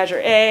looks at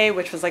Measure A,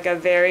 which was like a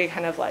very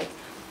kind of like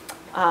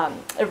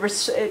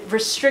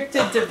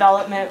restricted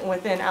development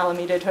within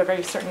Alameda to a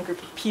very certain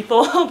group of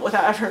people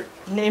without ever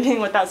naming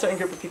what that certain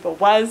group of people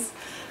was.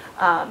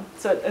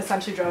 So it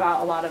essentially drove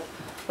out a lot of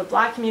the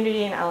Black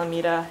community in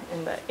Alameda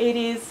in the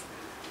 80s.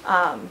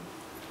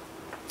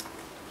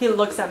 He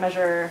looks at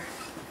Measure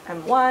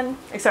M1,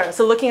 etc.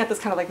 So looking at this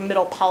kind of like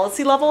middle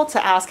policy level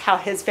to ask how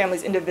his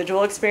family's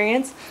individual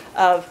experience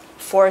of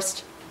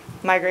forced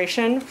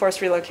migration, forced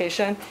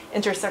relocation,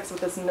 intersects with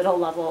this middle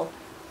level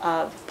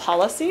of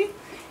policy.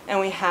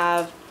 And we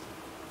have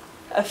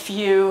a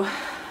few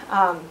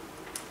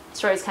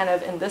stories kind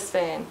of in this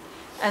vein.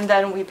 And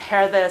then we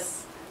pair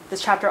this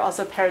chapter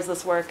also pairs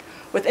this work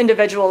with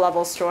individual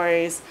level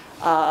stories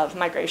of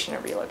migration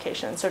and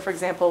relocation. So for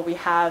example, we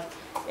have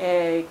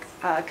a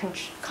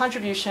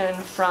contribution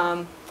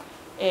from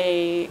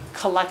a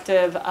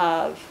collective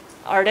of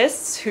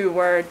artists who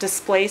were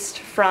displaced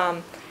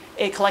from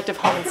a collective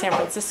home in San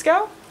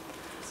Francisco.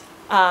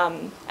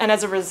 And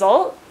as a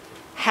result,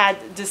 had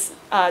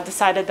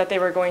decided that they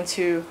were going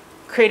to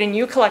create a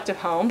new collective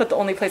home, but the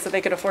only place that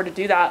they could afford to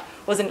do that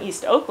was in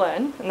East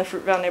Oakland, in the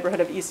Fruitvale neighborhood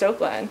of East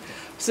Oakland.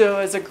 So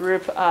it was a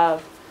group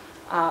of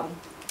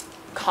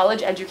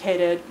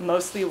college-educated,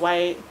 mostly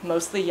white,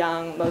 mostly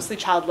young, mostly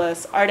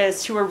childless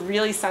artists who were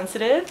really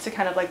sensitive to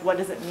kind of like, what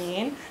does it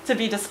mean to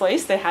be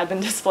displaced? They had been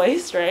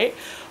displaced, right?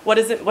 What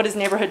does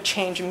neighborhood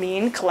change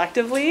mean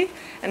collectively?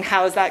 And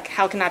how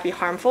can that be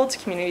harmful to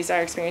communities that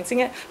are experiencing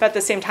it? But at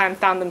the same time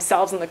found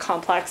themselves in the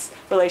complex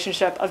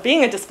relationship of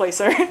being a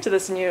displacer to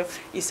this new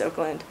East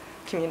Oakland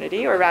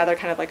community, or rather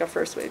kind of like a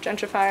first wave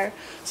gentrifier.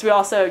 So we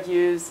also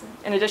use,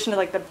 in addition to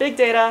like the big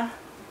data,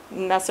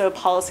 meso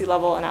policy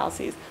level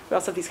analyses, we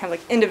also have these kind of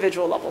like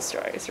individual level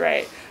stories,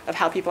 right, of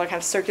how people are kind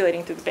of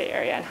circulating through the Bay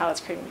Area and how it's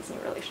creating these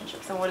new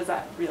relationships, and what does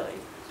that really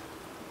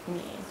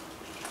mean.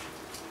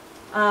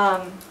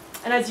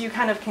 And as you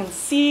kind of can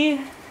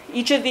see,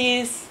 each of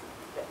these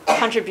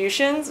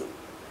contributions,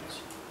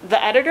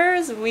 the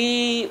editors,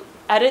 we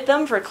edit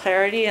them for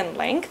clarity and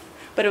length,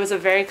 but it was a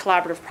very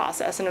collaborative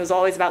process, and it was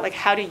always about like,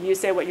 how do you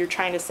say what you're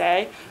trying to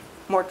say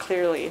more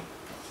clearly?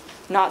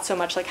 Not so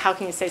much like, how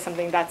can you say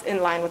something that's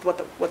in line with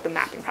what the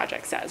mapping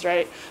project says,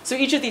 right? So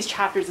each of these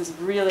chapters is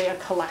really a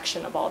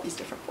collection of all these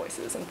different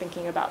voices and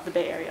thinking about the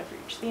Bay Area for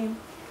each theme.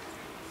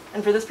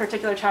 And for this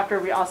particular chapter,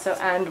 we also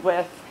end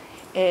with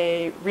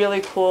a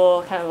really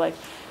cool kind of like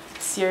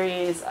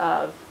series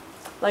of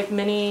like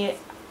mini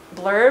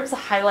blurbs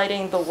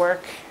highlighting the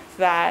work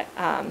that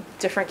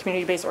different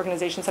community-based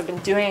organizations have been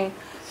doing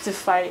to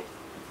fight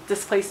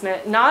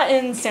displacement, not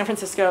in San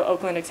Francisco,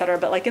 Oakland, et cetera,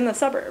 but like in the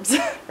suburbs,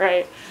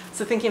 right?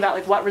 So thinking about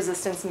like what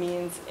resistance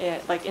means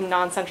in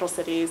non-central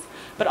cities,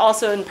 but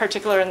also in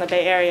particular in the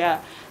Bay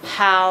Area,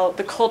 how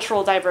the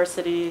cultural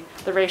diversity,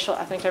 the racial,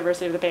 ethnic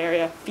diversity of the Bay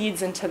Area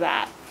feeds into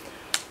that.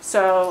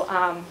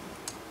 So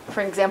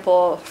for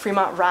example,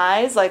 Fremont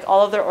Rise, like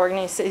all of their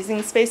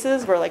organizing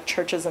spaces were like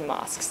churches and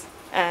mosques.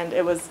 And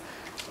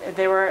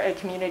they were a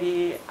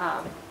community,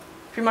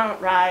 Fremont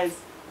Rise,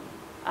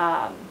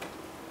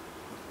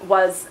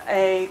 was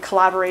a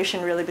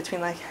collaboration really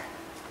between like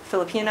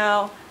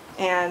Filipino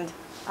and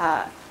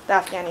the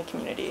Afghani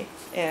community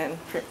in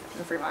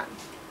Fremont.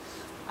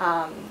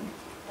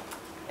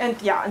 And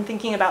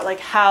thinking about like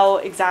how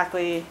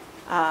exactly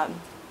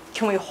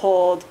can we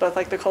hold both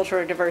like the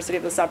cultural diversity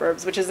of the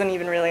suburbs, which isn't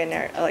even really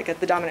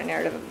the dominant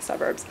narrative of the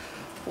suburbs,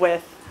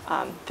 with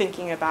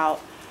thinking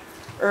about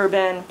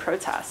urban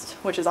protest,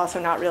 which is also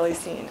not really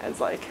seen as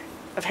like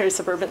a very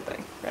suburban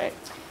thing, right?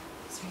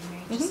 Sorry,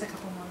 Mary, just a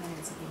couple more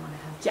minutes if you want to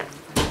have Yeah.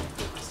 time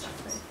for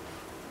questions.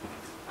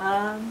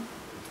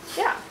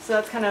 Yeah, so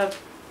that's kind of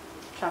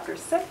chapter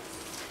 6.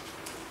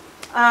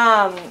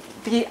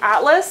 The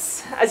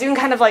Atlas, as you can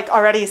kind of like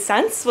already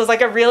sense, was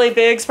like a really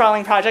big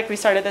sprawling project. We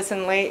started this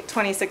in late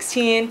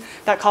 2016.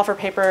 That call for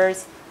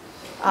papers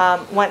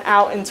went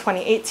out in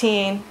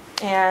 2018,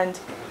 and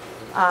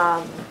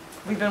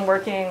we've been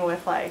working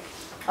with like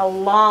a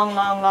long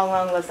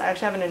list. I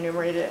actually haven't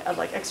enumerated it, of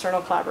like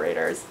external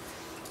collaborators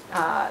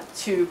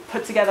to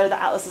put together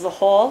the Atlas as a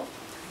whole.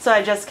 So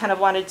I just kind of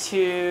wanted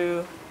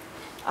to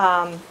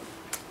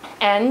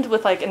end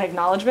with like an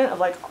acknowledgement of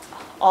like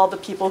all the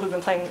people who've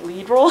been playing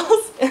lead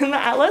roles in the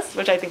Atlas,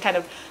 which I think kind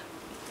of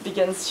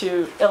begins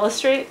to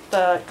illustrate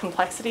the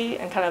complexity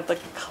and kind of the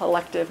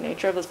collective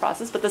nature of this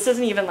process. But this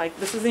isn't even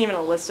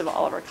a list of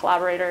all of our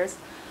collaborators.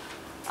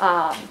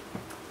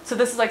 So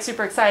this is like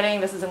super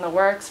exciting. This is in the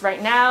works.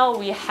 Right now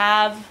we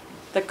have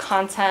the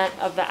content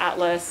of the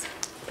Atlas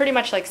pretty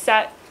much like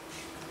set,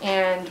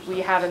 and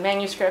we have a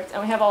manuscript,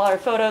 and we have all our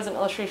photos and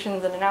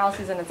illustrations and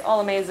analyses, and it's all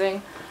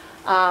amazing.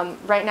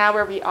 Right now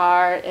where we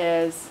are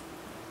is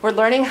we're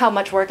learning how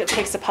much work it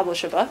takes to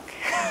publish a book.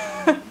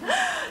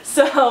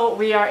 So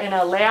we are in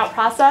a layout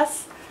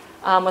process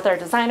with our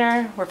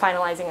designer. We're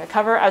finalizing a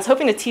cover. I was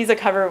hoping to tease a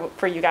cover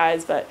for you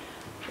guys, but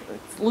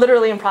it's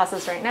literally in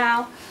process right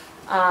now.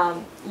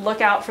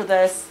 Look out for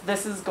this.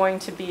 This is going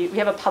to be, we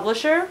have a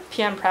publisher,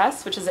 PM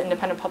Press, which is an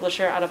independent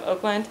publisher out of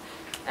Oakland,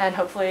 and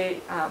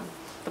hopefully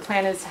the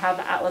plan is to have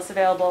the Atlas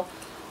available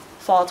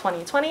fall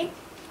 2020.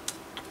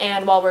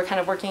 And while we're kind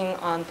of working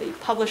on the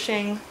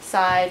publishing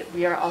side,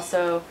 we are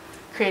also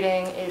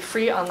creating a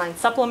free online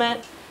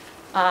supplement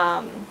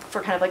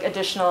for kind of like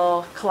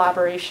additional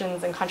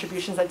collaborations and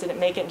contributions that didn't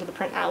make it into the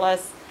print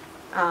Atlas.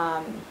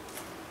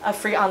 A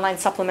free online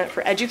supplement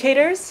for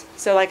educators.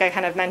 So like I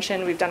kind of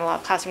mentioned, we've done a lot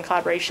of classroom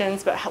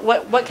collaborations, but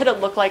what could it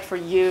look like for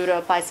you to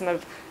apply some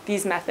of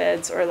these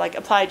methods, or like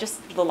apply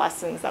just the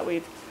lessons that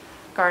we've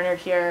garnered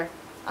here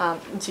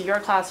into your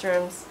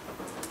classrooms,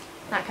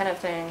 that kind of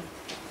thing.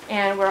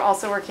 And we're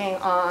also working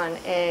on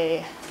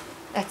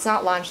it's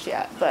not launched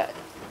yet, but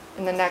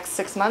in the next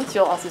 6 months,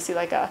 you'll also see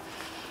like a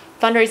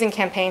fundraising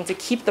campaign to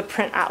keep the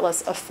print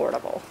atlas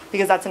affordable,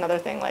 because that's another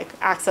thing, like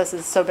access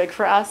is so big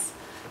for us.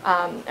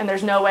 And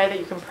there's no way that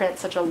you can print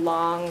such a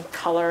long,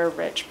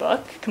 color-rich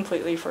book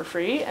completely for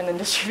free and then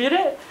distribute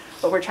it.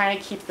 But we're trying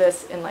to keep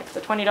this in like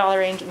the $20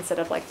 range instead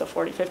of like the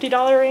 $40,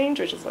 $50 range,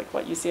 which is like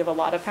what you see of a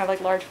lot of kind of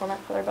like large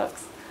format color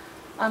books.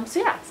 So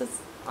yeah, so it's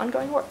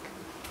ongoing work.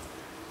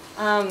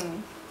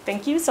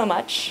 Thank you so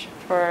much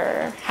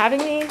for having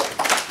me.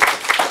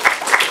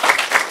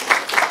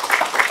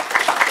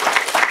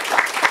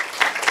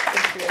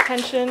 Thanks for your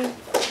attention.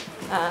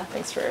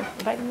 Thanks for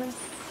inviting me.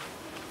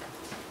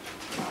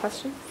 Any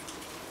questions?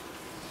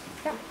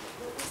 Yeah.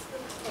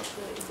 What's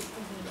the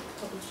independent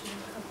publishing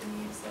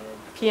company you said?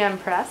 PM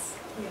Press.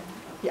 Yeah.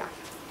 Yeah.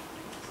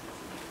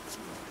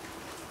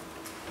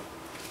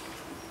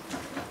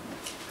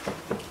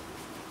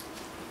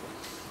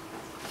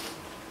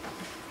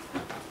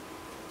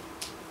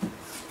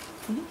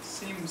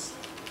 Seems,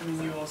 I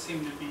mean, you all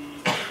seem to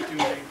be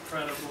doing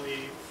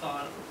incredibly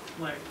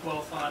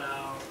well thought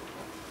out,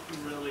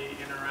 really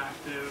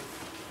interactive,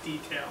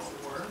 detailed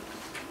work.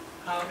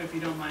 How, if you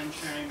don't mind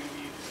sharing, maybe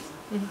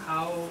you do,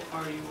 how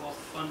are you all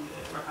funded,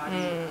 or how do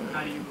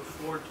you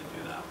afford to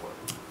do that work?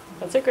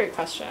 That's a great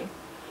question.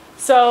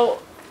 So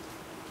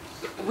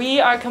we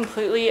are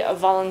completely a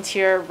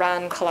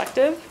volunteer-run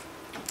collective,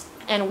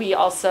 and we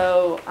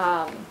also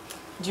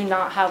do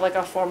not have like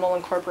a formal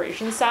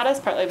incorporation status,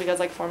 partly because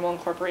like formal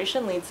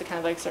incorporation leads to kind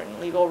of like certain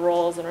legal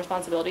roles and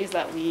responsibilities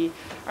that we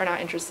are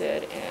not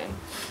interested in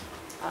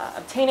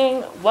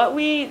obtaining. What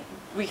we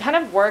kind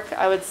of work,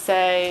 I would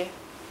say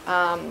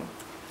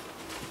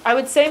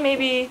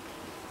maybe,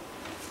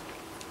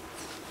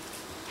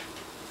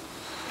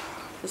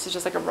 this is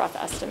just like a rough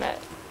estimate,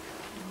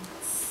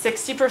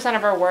 60%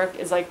 of our work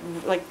is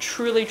like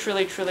truly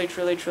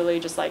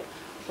just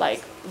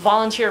like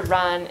volunteer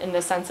run, in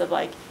the sense of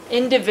like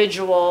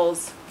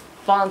individuals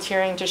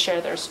volunteering to share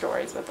their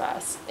stories with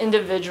us,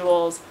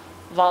 individuals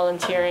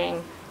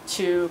volunteering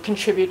to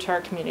contribute to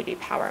our community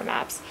power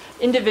maps,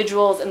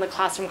 individuals in the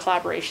classroom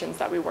collaborations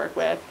that we work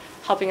with,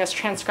 helping us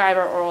transcribe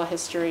our oral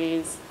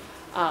histories,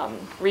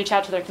 reach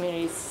out to their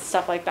communities,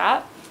 stuff like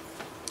that.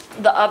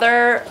 The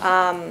other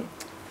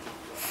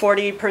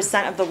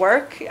 40% of the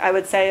work, I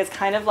would say, is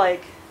kind of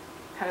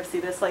see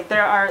this, like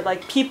there are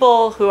like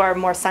people who are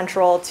more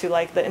central to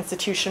like the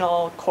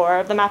institutional core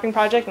of the mapping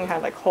project and kind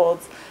of like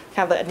holds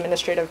kind of the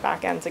administrative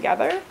back end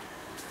together.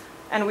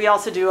 And we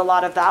also do a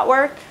lot of that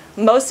work.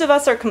 Most of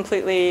us are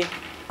completely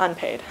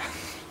unpaid.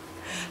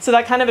 So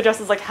that kind of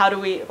addresses like how do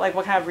we, like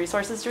what kind of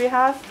resources do we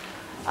have?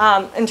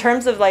 In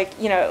terms of like,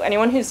 you know,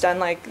 anyone who's done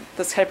like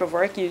this type of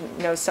work, you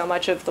know, so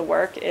much of the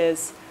work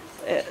is,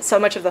 so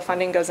much of the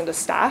funding goes into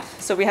staff.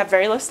 So we have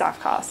very low staff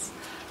costs.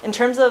 In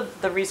terms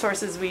of the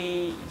resources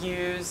we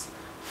use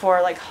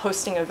for like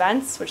hosting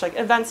events, which like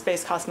event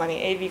space costs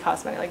money, AV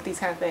costs money, like these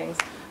kind of things,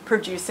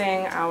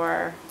 producing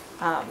our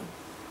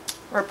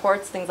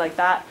reports, things like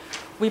that,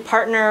 we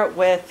partner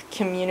with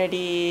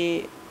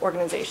community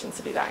organizations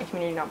to do that, and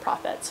community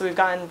nonprofits. So we've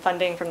gotten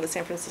funding from the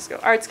San Francisco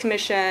Arts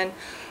Commission,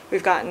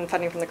 we've gotten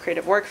funding from the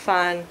Creative Work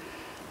Fund.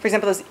 For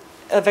example, those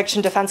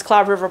Eviction Defense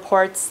Collaborative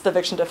reports, the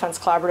Eviction Defense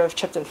Collaborative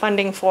chipped in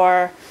funding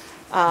for.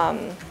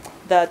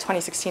 The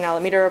 2016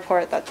 Alameda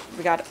report that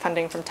we got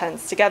funding from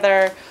Tenants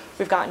Together.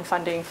 We've gotten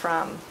funding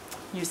from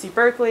UC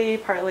Berkeley,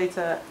 partly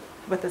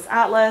with this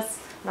atlas,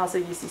 and also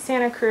UC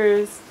Santa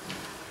Cruz.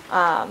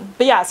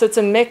 But yeah, so it's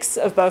a mix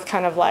of both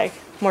kind of like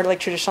more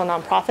like traditional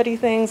nonprofit-y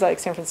things like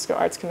San Francisco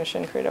Arts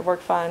Commission, Creative Work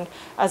Fund,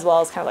 as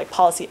well as kind of like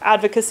policy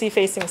advocacy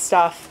facing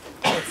stuff,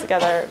 Tenants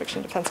Together,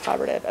 Eviction Defense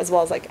Collaborative, as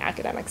well as like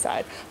academic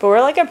side. But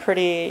we're like a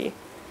pretty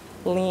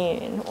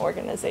lean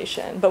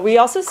organization. But we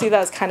also see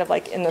that as kind of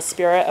like in the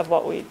spirit of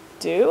what we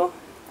do.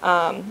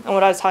 And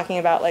what I was talking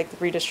about, like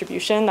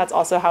redistribution, that's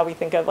also how we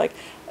think of like,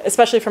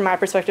 especially from my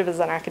perspective as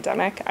an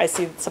academic, I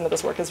see some of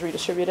this work as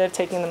redistributive,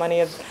 taking the money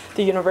of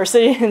the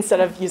university instead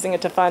of using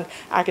it to fund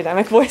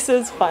academic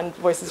voices, fund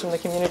voices from the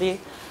community.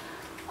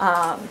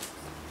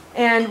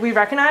 And we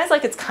recognize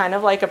like it's kind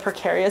of like a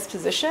precarious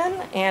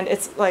position, and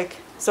it's like,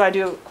 so I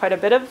do quite a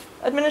bit of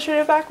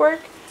administrative back work.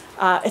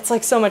 It's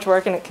like so much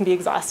work, and it can be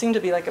exhausting to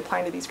be like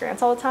applying to these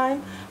grants all the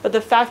time. But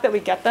the fact that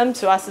we get them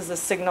to us is a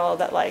signal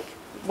that like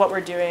what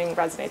we're doing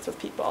resonates with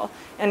people.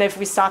 And if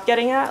we stop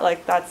getting it,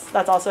 like that's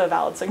also a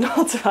valid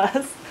signal to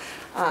us.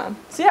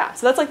 So yeah,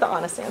 so that's like the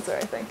honest answer,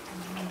 I think.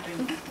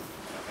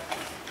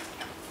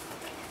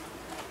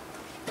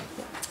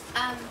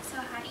 So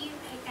how do you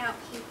pick out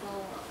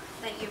people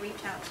that you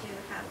reach out to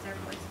have their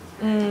voices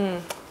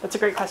heard? That's a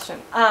great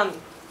question.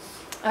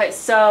 Okay,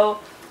 so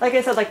like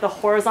I said, like the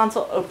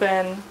horizontal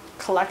open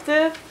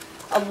collective,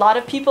 a lot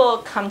of people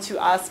come to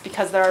us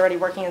because they're already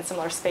working in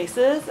similar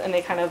spaces, and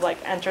they kind of like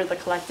enter the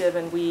collective,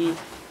 and we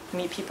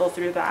meet people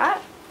through that.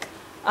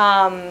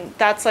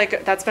 That's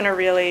been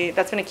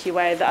a key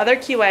way. The other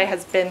key way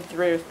has been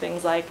through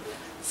things like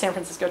San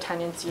Francisco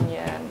Tenants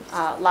Union,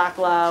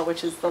 LACLA,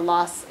 which is the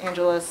Los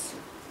Angeles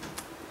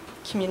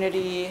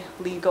Community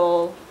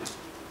Legal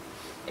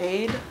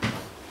Aid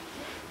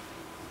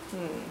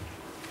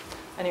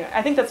Anyway,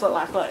 I think that's what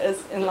LACLA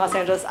is in Los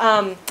Angeles.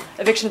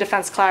 Eviction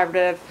Defense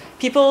Collaborative.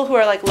 People who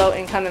are like low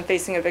income and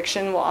facing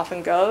eviction will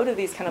often go to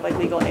these kind of like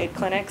legal aid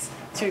clinics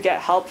to get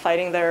help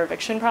fighting their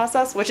eviction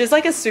process, which is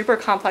like a super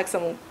complex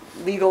and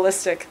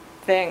legalistic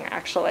thing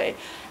actually.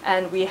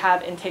 And we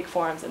have intake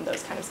forums in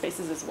those kind of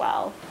spaces as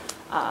well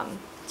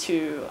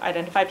to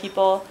identify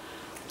people.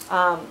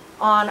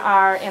 On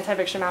our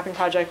Anti-Eviction Mapping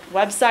Project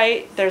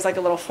website, there's like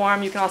a little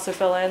form you can also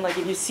fill in. Like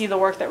if you see the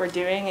work that we're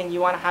doing and you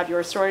want to have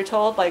your story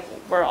told, like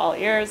we're all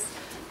ears.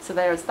 So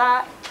there's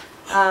that.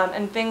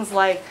 And things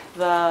like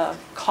the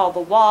Call the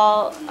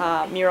Wall,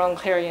 Mural and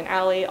Clarion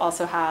Alley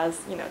also has,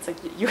 you know, it's like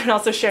you can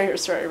also share your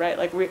story, right?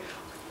 Like we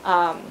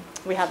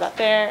have that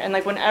there. And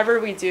like whenever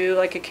we do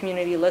like a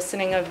community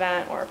listening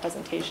event or a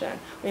presentation,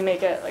 we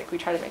make it like, we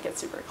try to make it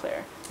super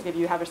clear. Like if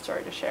you have a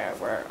story to share,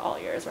 we're all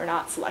ears. We're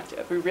not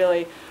selective.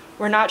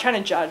 We're not trying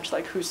to judge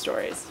like whose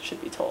stories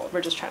should be told.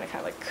 We're just trying to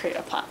kind of like create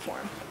a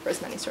platform for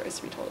as many stories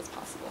to be told as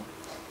possible.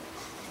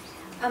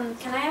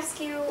 Can I ask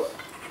you,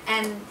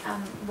 and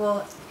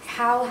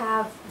how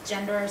have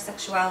gender,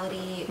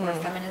 sexuality, or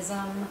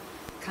feminism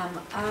come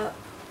up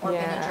or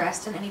been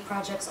addressed in any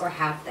projects, or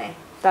have they?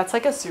 That's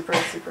like a super,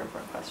 super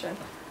important question.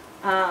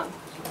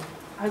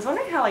 I was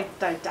wondering how like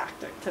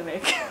didactic to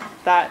make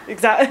that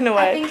exact in a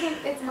way. I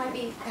think it might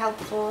be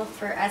helpful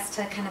for us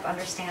to kind of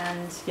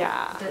understand.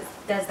 Yeah.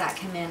 Does that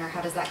come in, or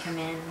how does that come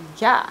in?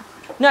 Yeah.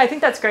 No, I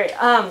think that's great.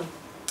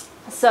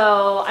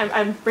 So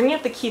I'm bringing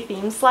up the key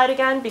themes slide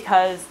again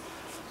because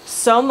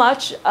so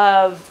much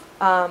of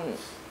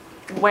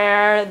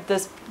where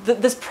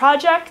this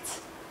project,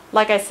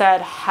 like I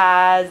said,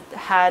 has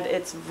had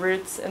its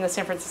roots in the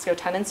San Francisco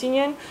Tenants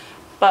Union,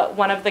 but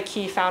one of the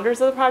key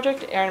founders of the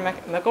project, Erin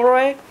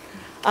McElroy,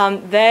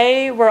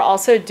 they were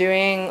also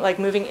doing, like,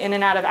 moving in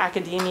and out of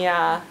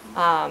academia,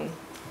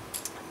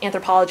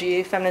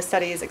 anthropology, feminist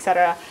studies,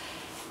 etc.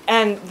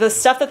 And the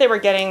stuff that they were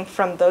getting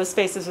from those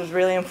spaces was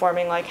really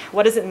informing, like,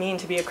 what does it mean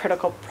to be a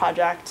critical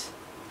project,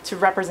 to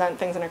represent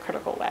things in a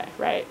critical way,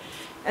 right?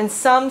 And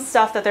some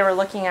stuff that they were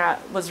looking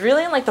at was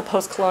really in, like, the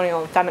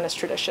post-colonial and feminist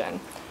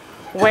tradition,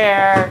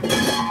 where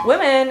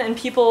women and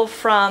people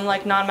from,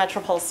 like,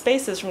 non-metropolitan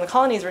spaces from the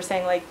colonies were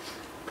saying,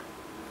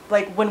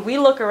 like when we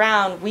look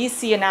around, we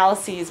see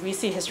analyses, we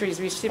see histories,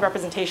 we see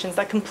representations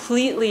that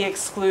completely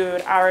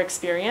exclude our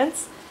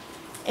experience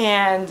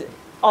and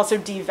also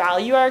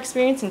devalue our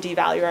experience and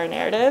devalue our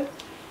narrative.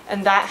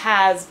 And that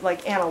has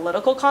like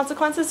analytical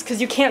consequences because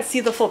you can't see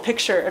the full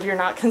picture if you're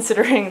not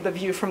considering the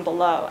view from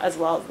below as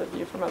well as the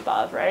view from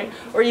above, right?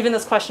 Or even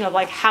this question of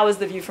like, how is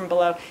the view from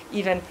below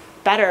even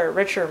better,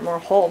 richer, more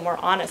whole, more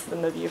honest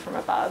than the view from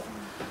above?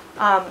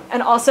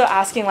 And also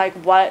asking like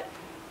what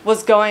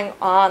was going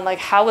on, like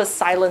how was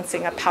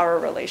silencing a power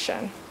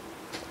relation,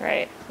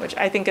 right? Which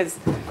I think those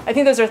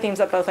are themes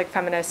that both like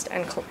feminist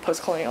and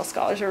post-colonial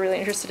scholars are really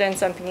interested in.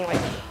 So I'm thinking like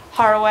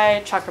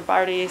Haraway,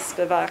 Chakrabarty,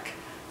 Spivak,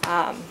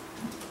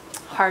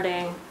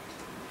 Harding.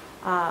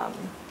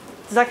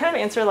 Does that kind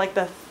of answer like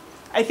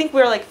I think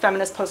we're like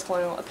feminist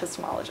post-colonial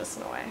epistemologists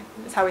in a way,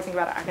 is how we think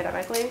about it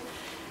academically.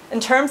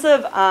 In terms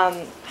of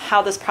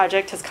how this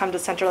project has come to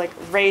center like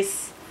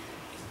race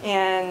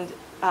and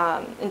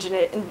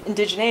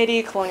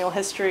indigeneity, colonial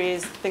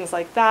histories, things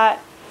like that.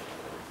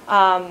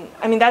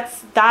 I mean,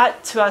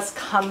 that to us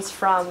comes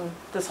from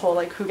this whole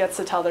like who gets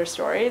to tell their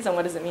stories and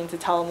what does it mean to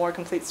tell a more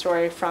complete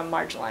story from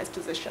marginalized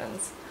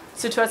positions.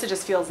 So to us, it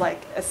just feels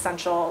like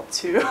essential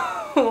to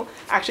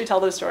actually tell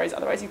those stories.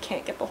 Otherwise, you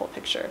can't get the whole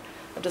picture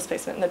of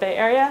displacement in the Bay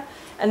Area.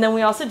 And then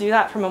we also do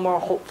that from a more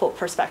hopeful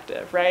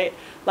perspective, right?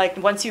 Like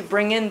once you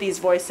bring in these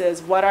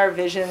voices, what are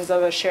visions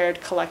of a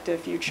shared collective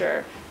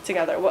future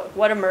together?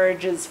 What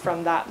emerges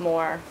from that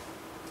more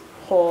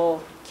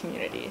whole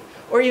community?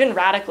 Or even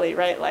radically,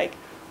 right? Like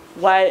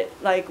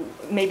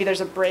maybe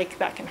there's a break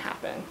that can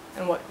happen,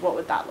 and what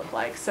would that look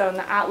like? So in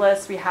the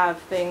Atlas, we have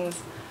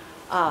things,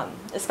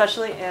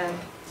 especially in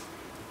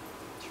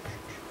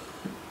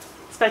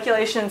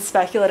speculation,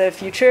 speculative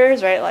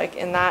futures, right? Like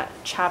in that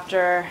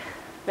chapter,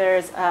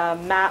 there's a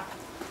map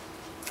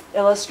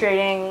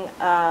illustrating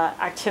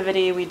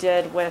activity we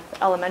did with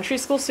elementary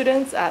school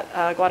students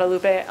at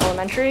Guadalupe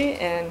Elementary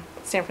in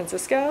San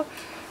Francisco,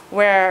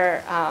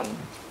 where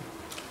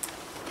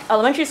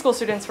elementary school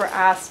students were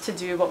asked to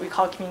do what we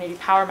call community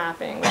power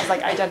mapping, which is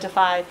like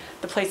identify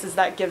the places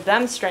that give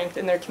them strength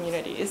in their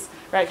communities,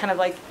 right? Kind of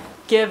like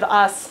give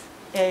us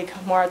a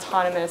more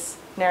autonomous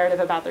narrative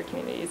about their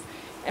communities.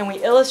 And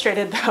we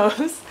illustrated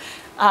those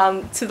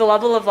to the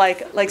level of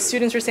like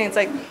students were saying, it's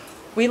like,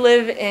 we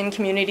live in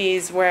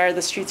communities where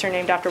the streets are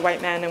named after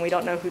white men and we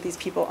don't know who these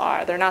people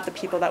are. They're not the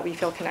people that we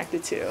feel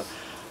connected to.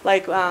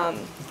 Like I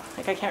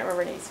can't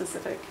remember any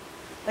specific,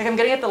 like I'm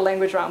getting at the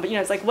language wrong, but you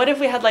know, it's like, what if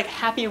we had like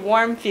happy,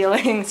 warm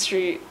feeling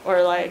street?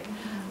 Or like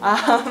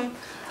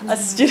a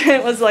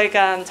student was like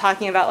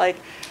talking about like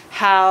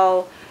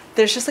how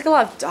there's just like a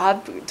lot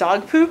of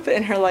dog poop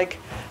in her like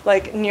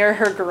near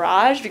her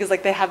garage because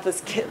like they have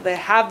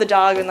the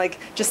dog, and like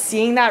just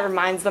seeing that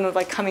reminds them of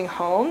like coming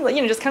home, like,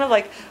 you know, just kind of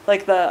like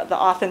the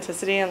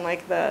authenticity and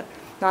like the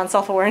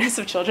non-self-awareness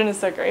of children is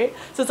so great.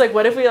 So it's like,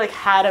 what if we like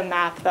had a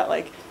map that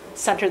like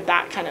centered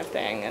that kind of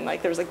thing, and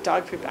like there was like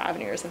Dog Poop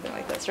Avenue or something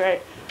like this,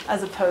 right?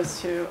 As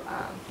opposed to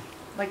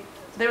like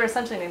they were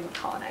essentially named the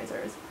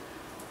colonizers.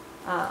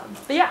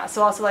 But yeah,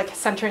 so also like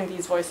centering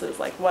these voices,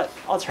 like what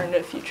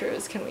alternative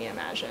futures can we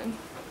imagine?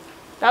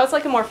 That was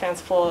like a more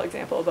fanciful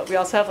example, but we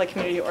also have like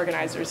community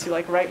organizers who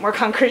like write more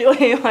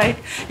concretely. Like,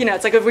 you know,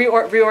 it's like if we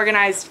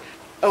reorganized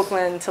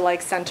Oakland to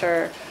like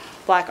center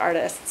Black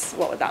artists,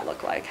 what would that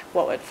look like?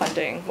 What would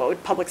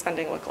public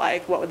spending look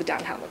like? What would the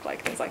downtown look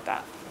like? Things like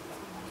that.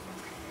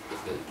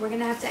 We're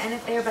gonna have to end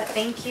it there, but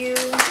thank you.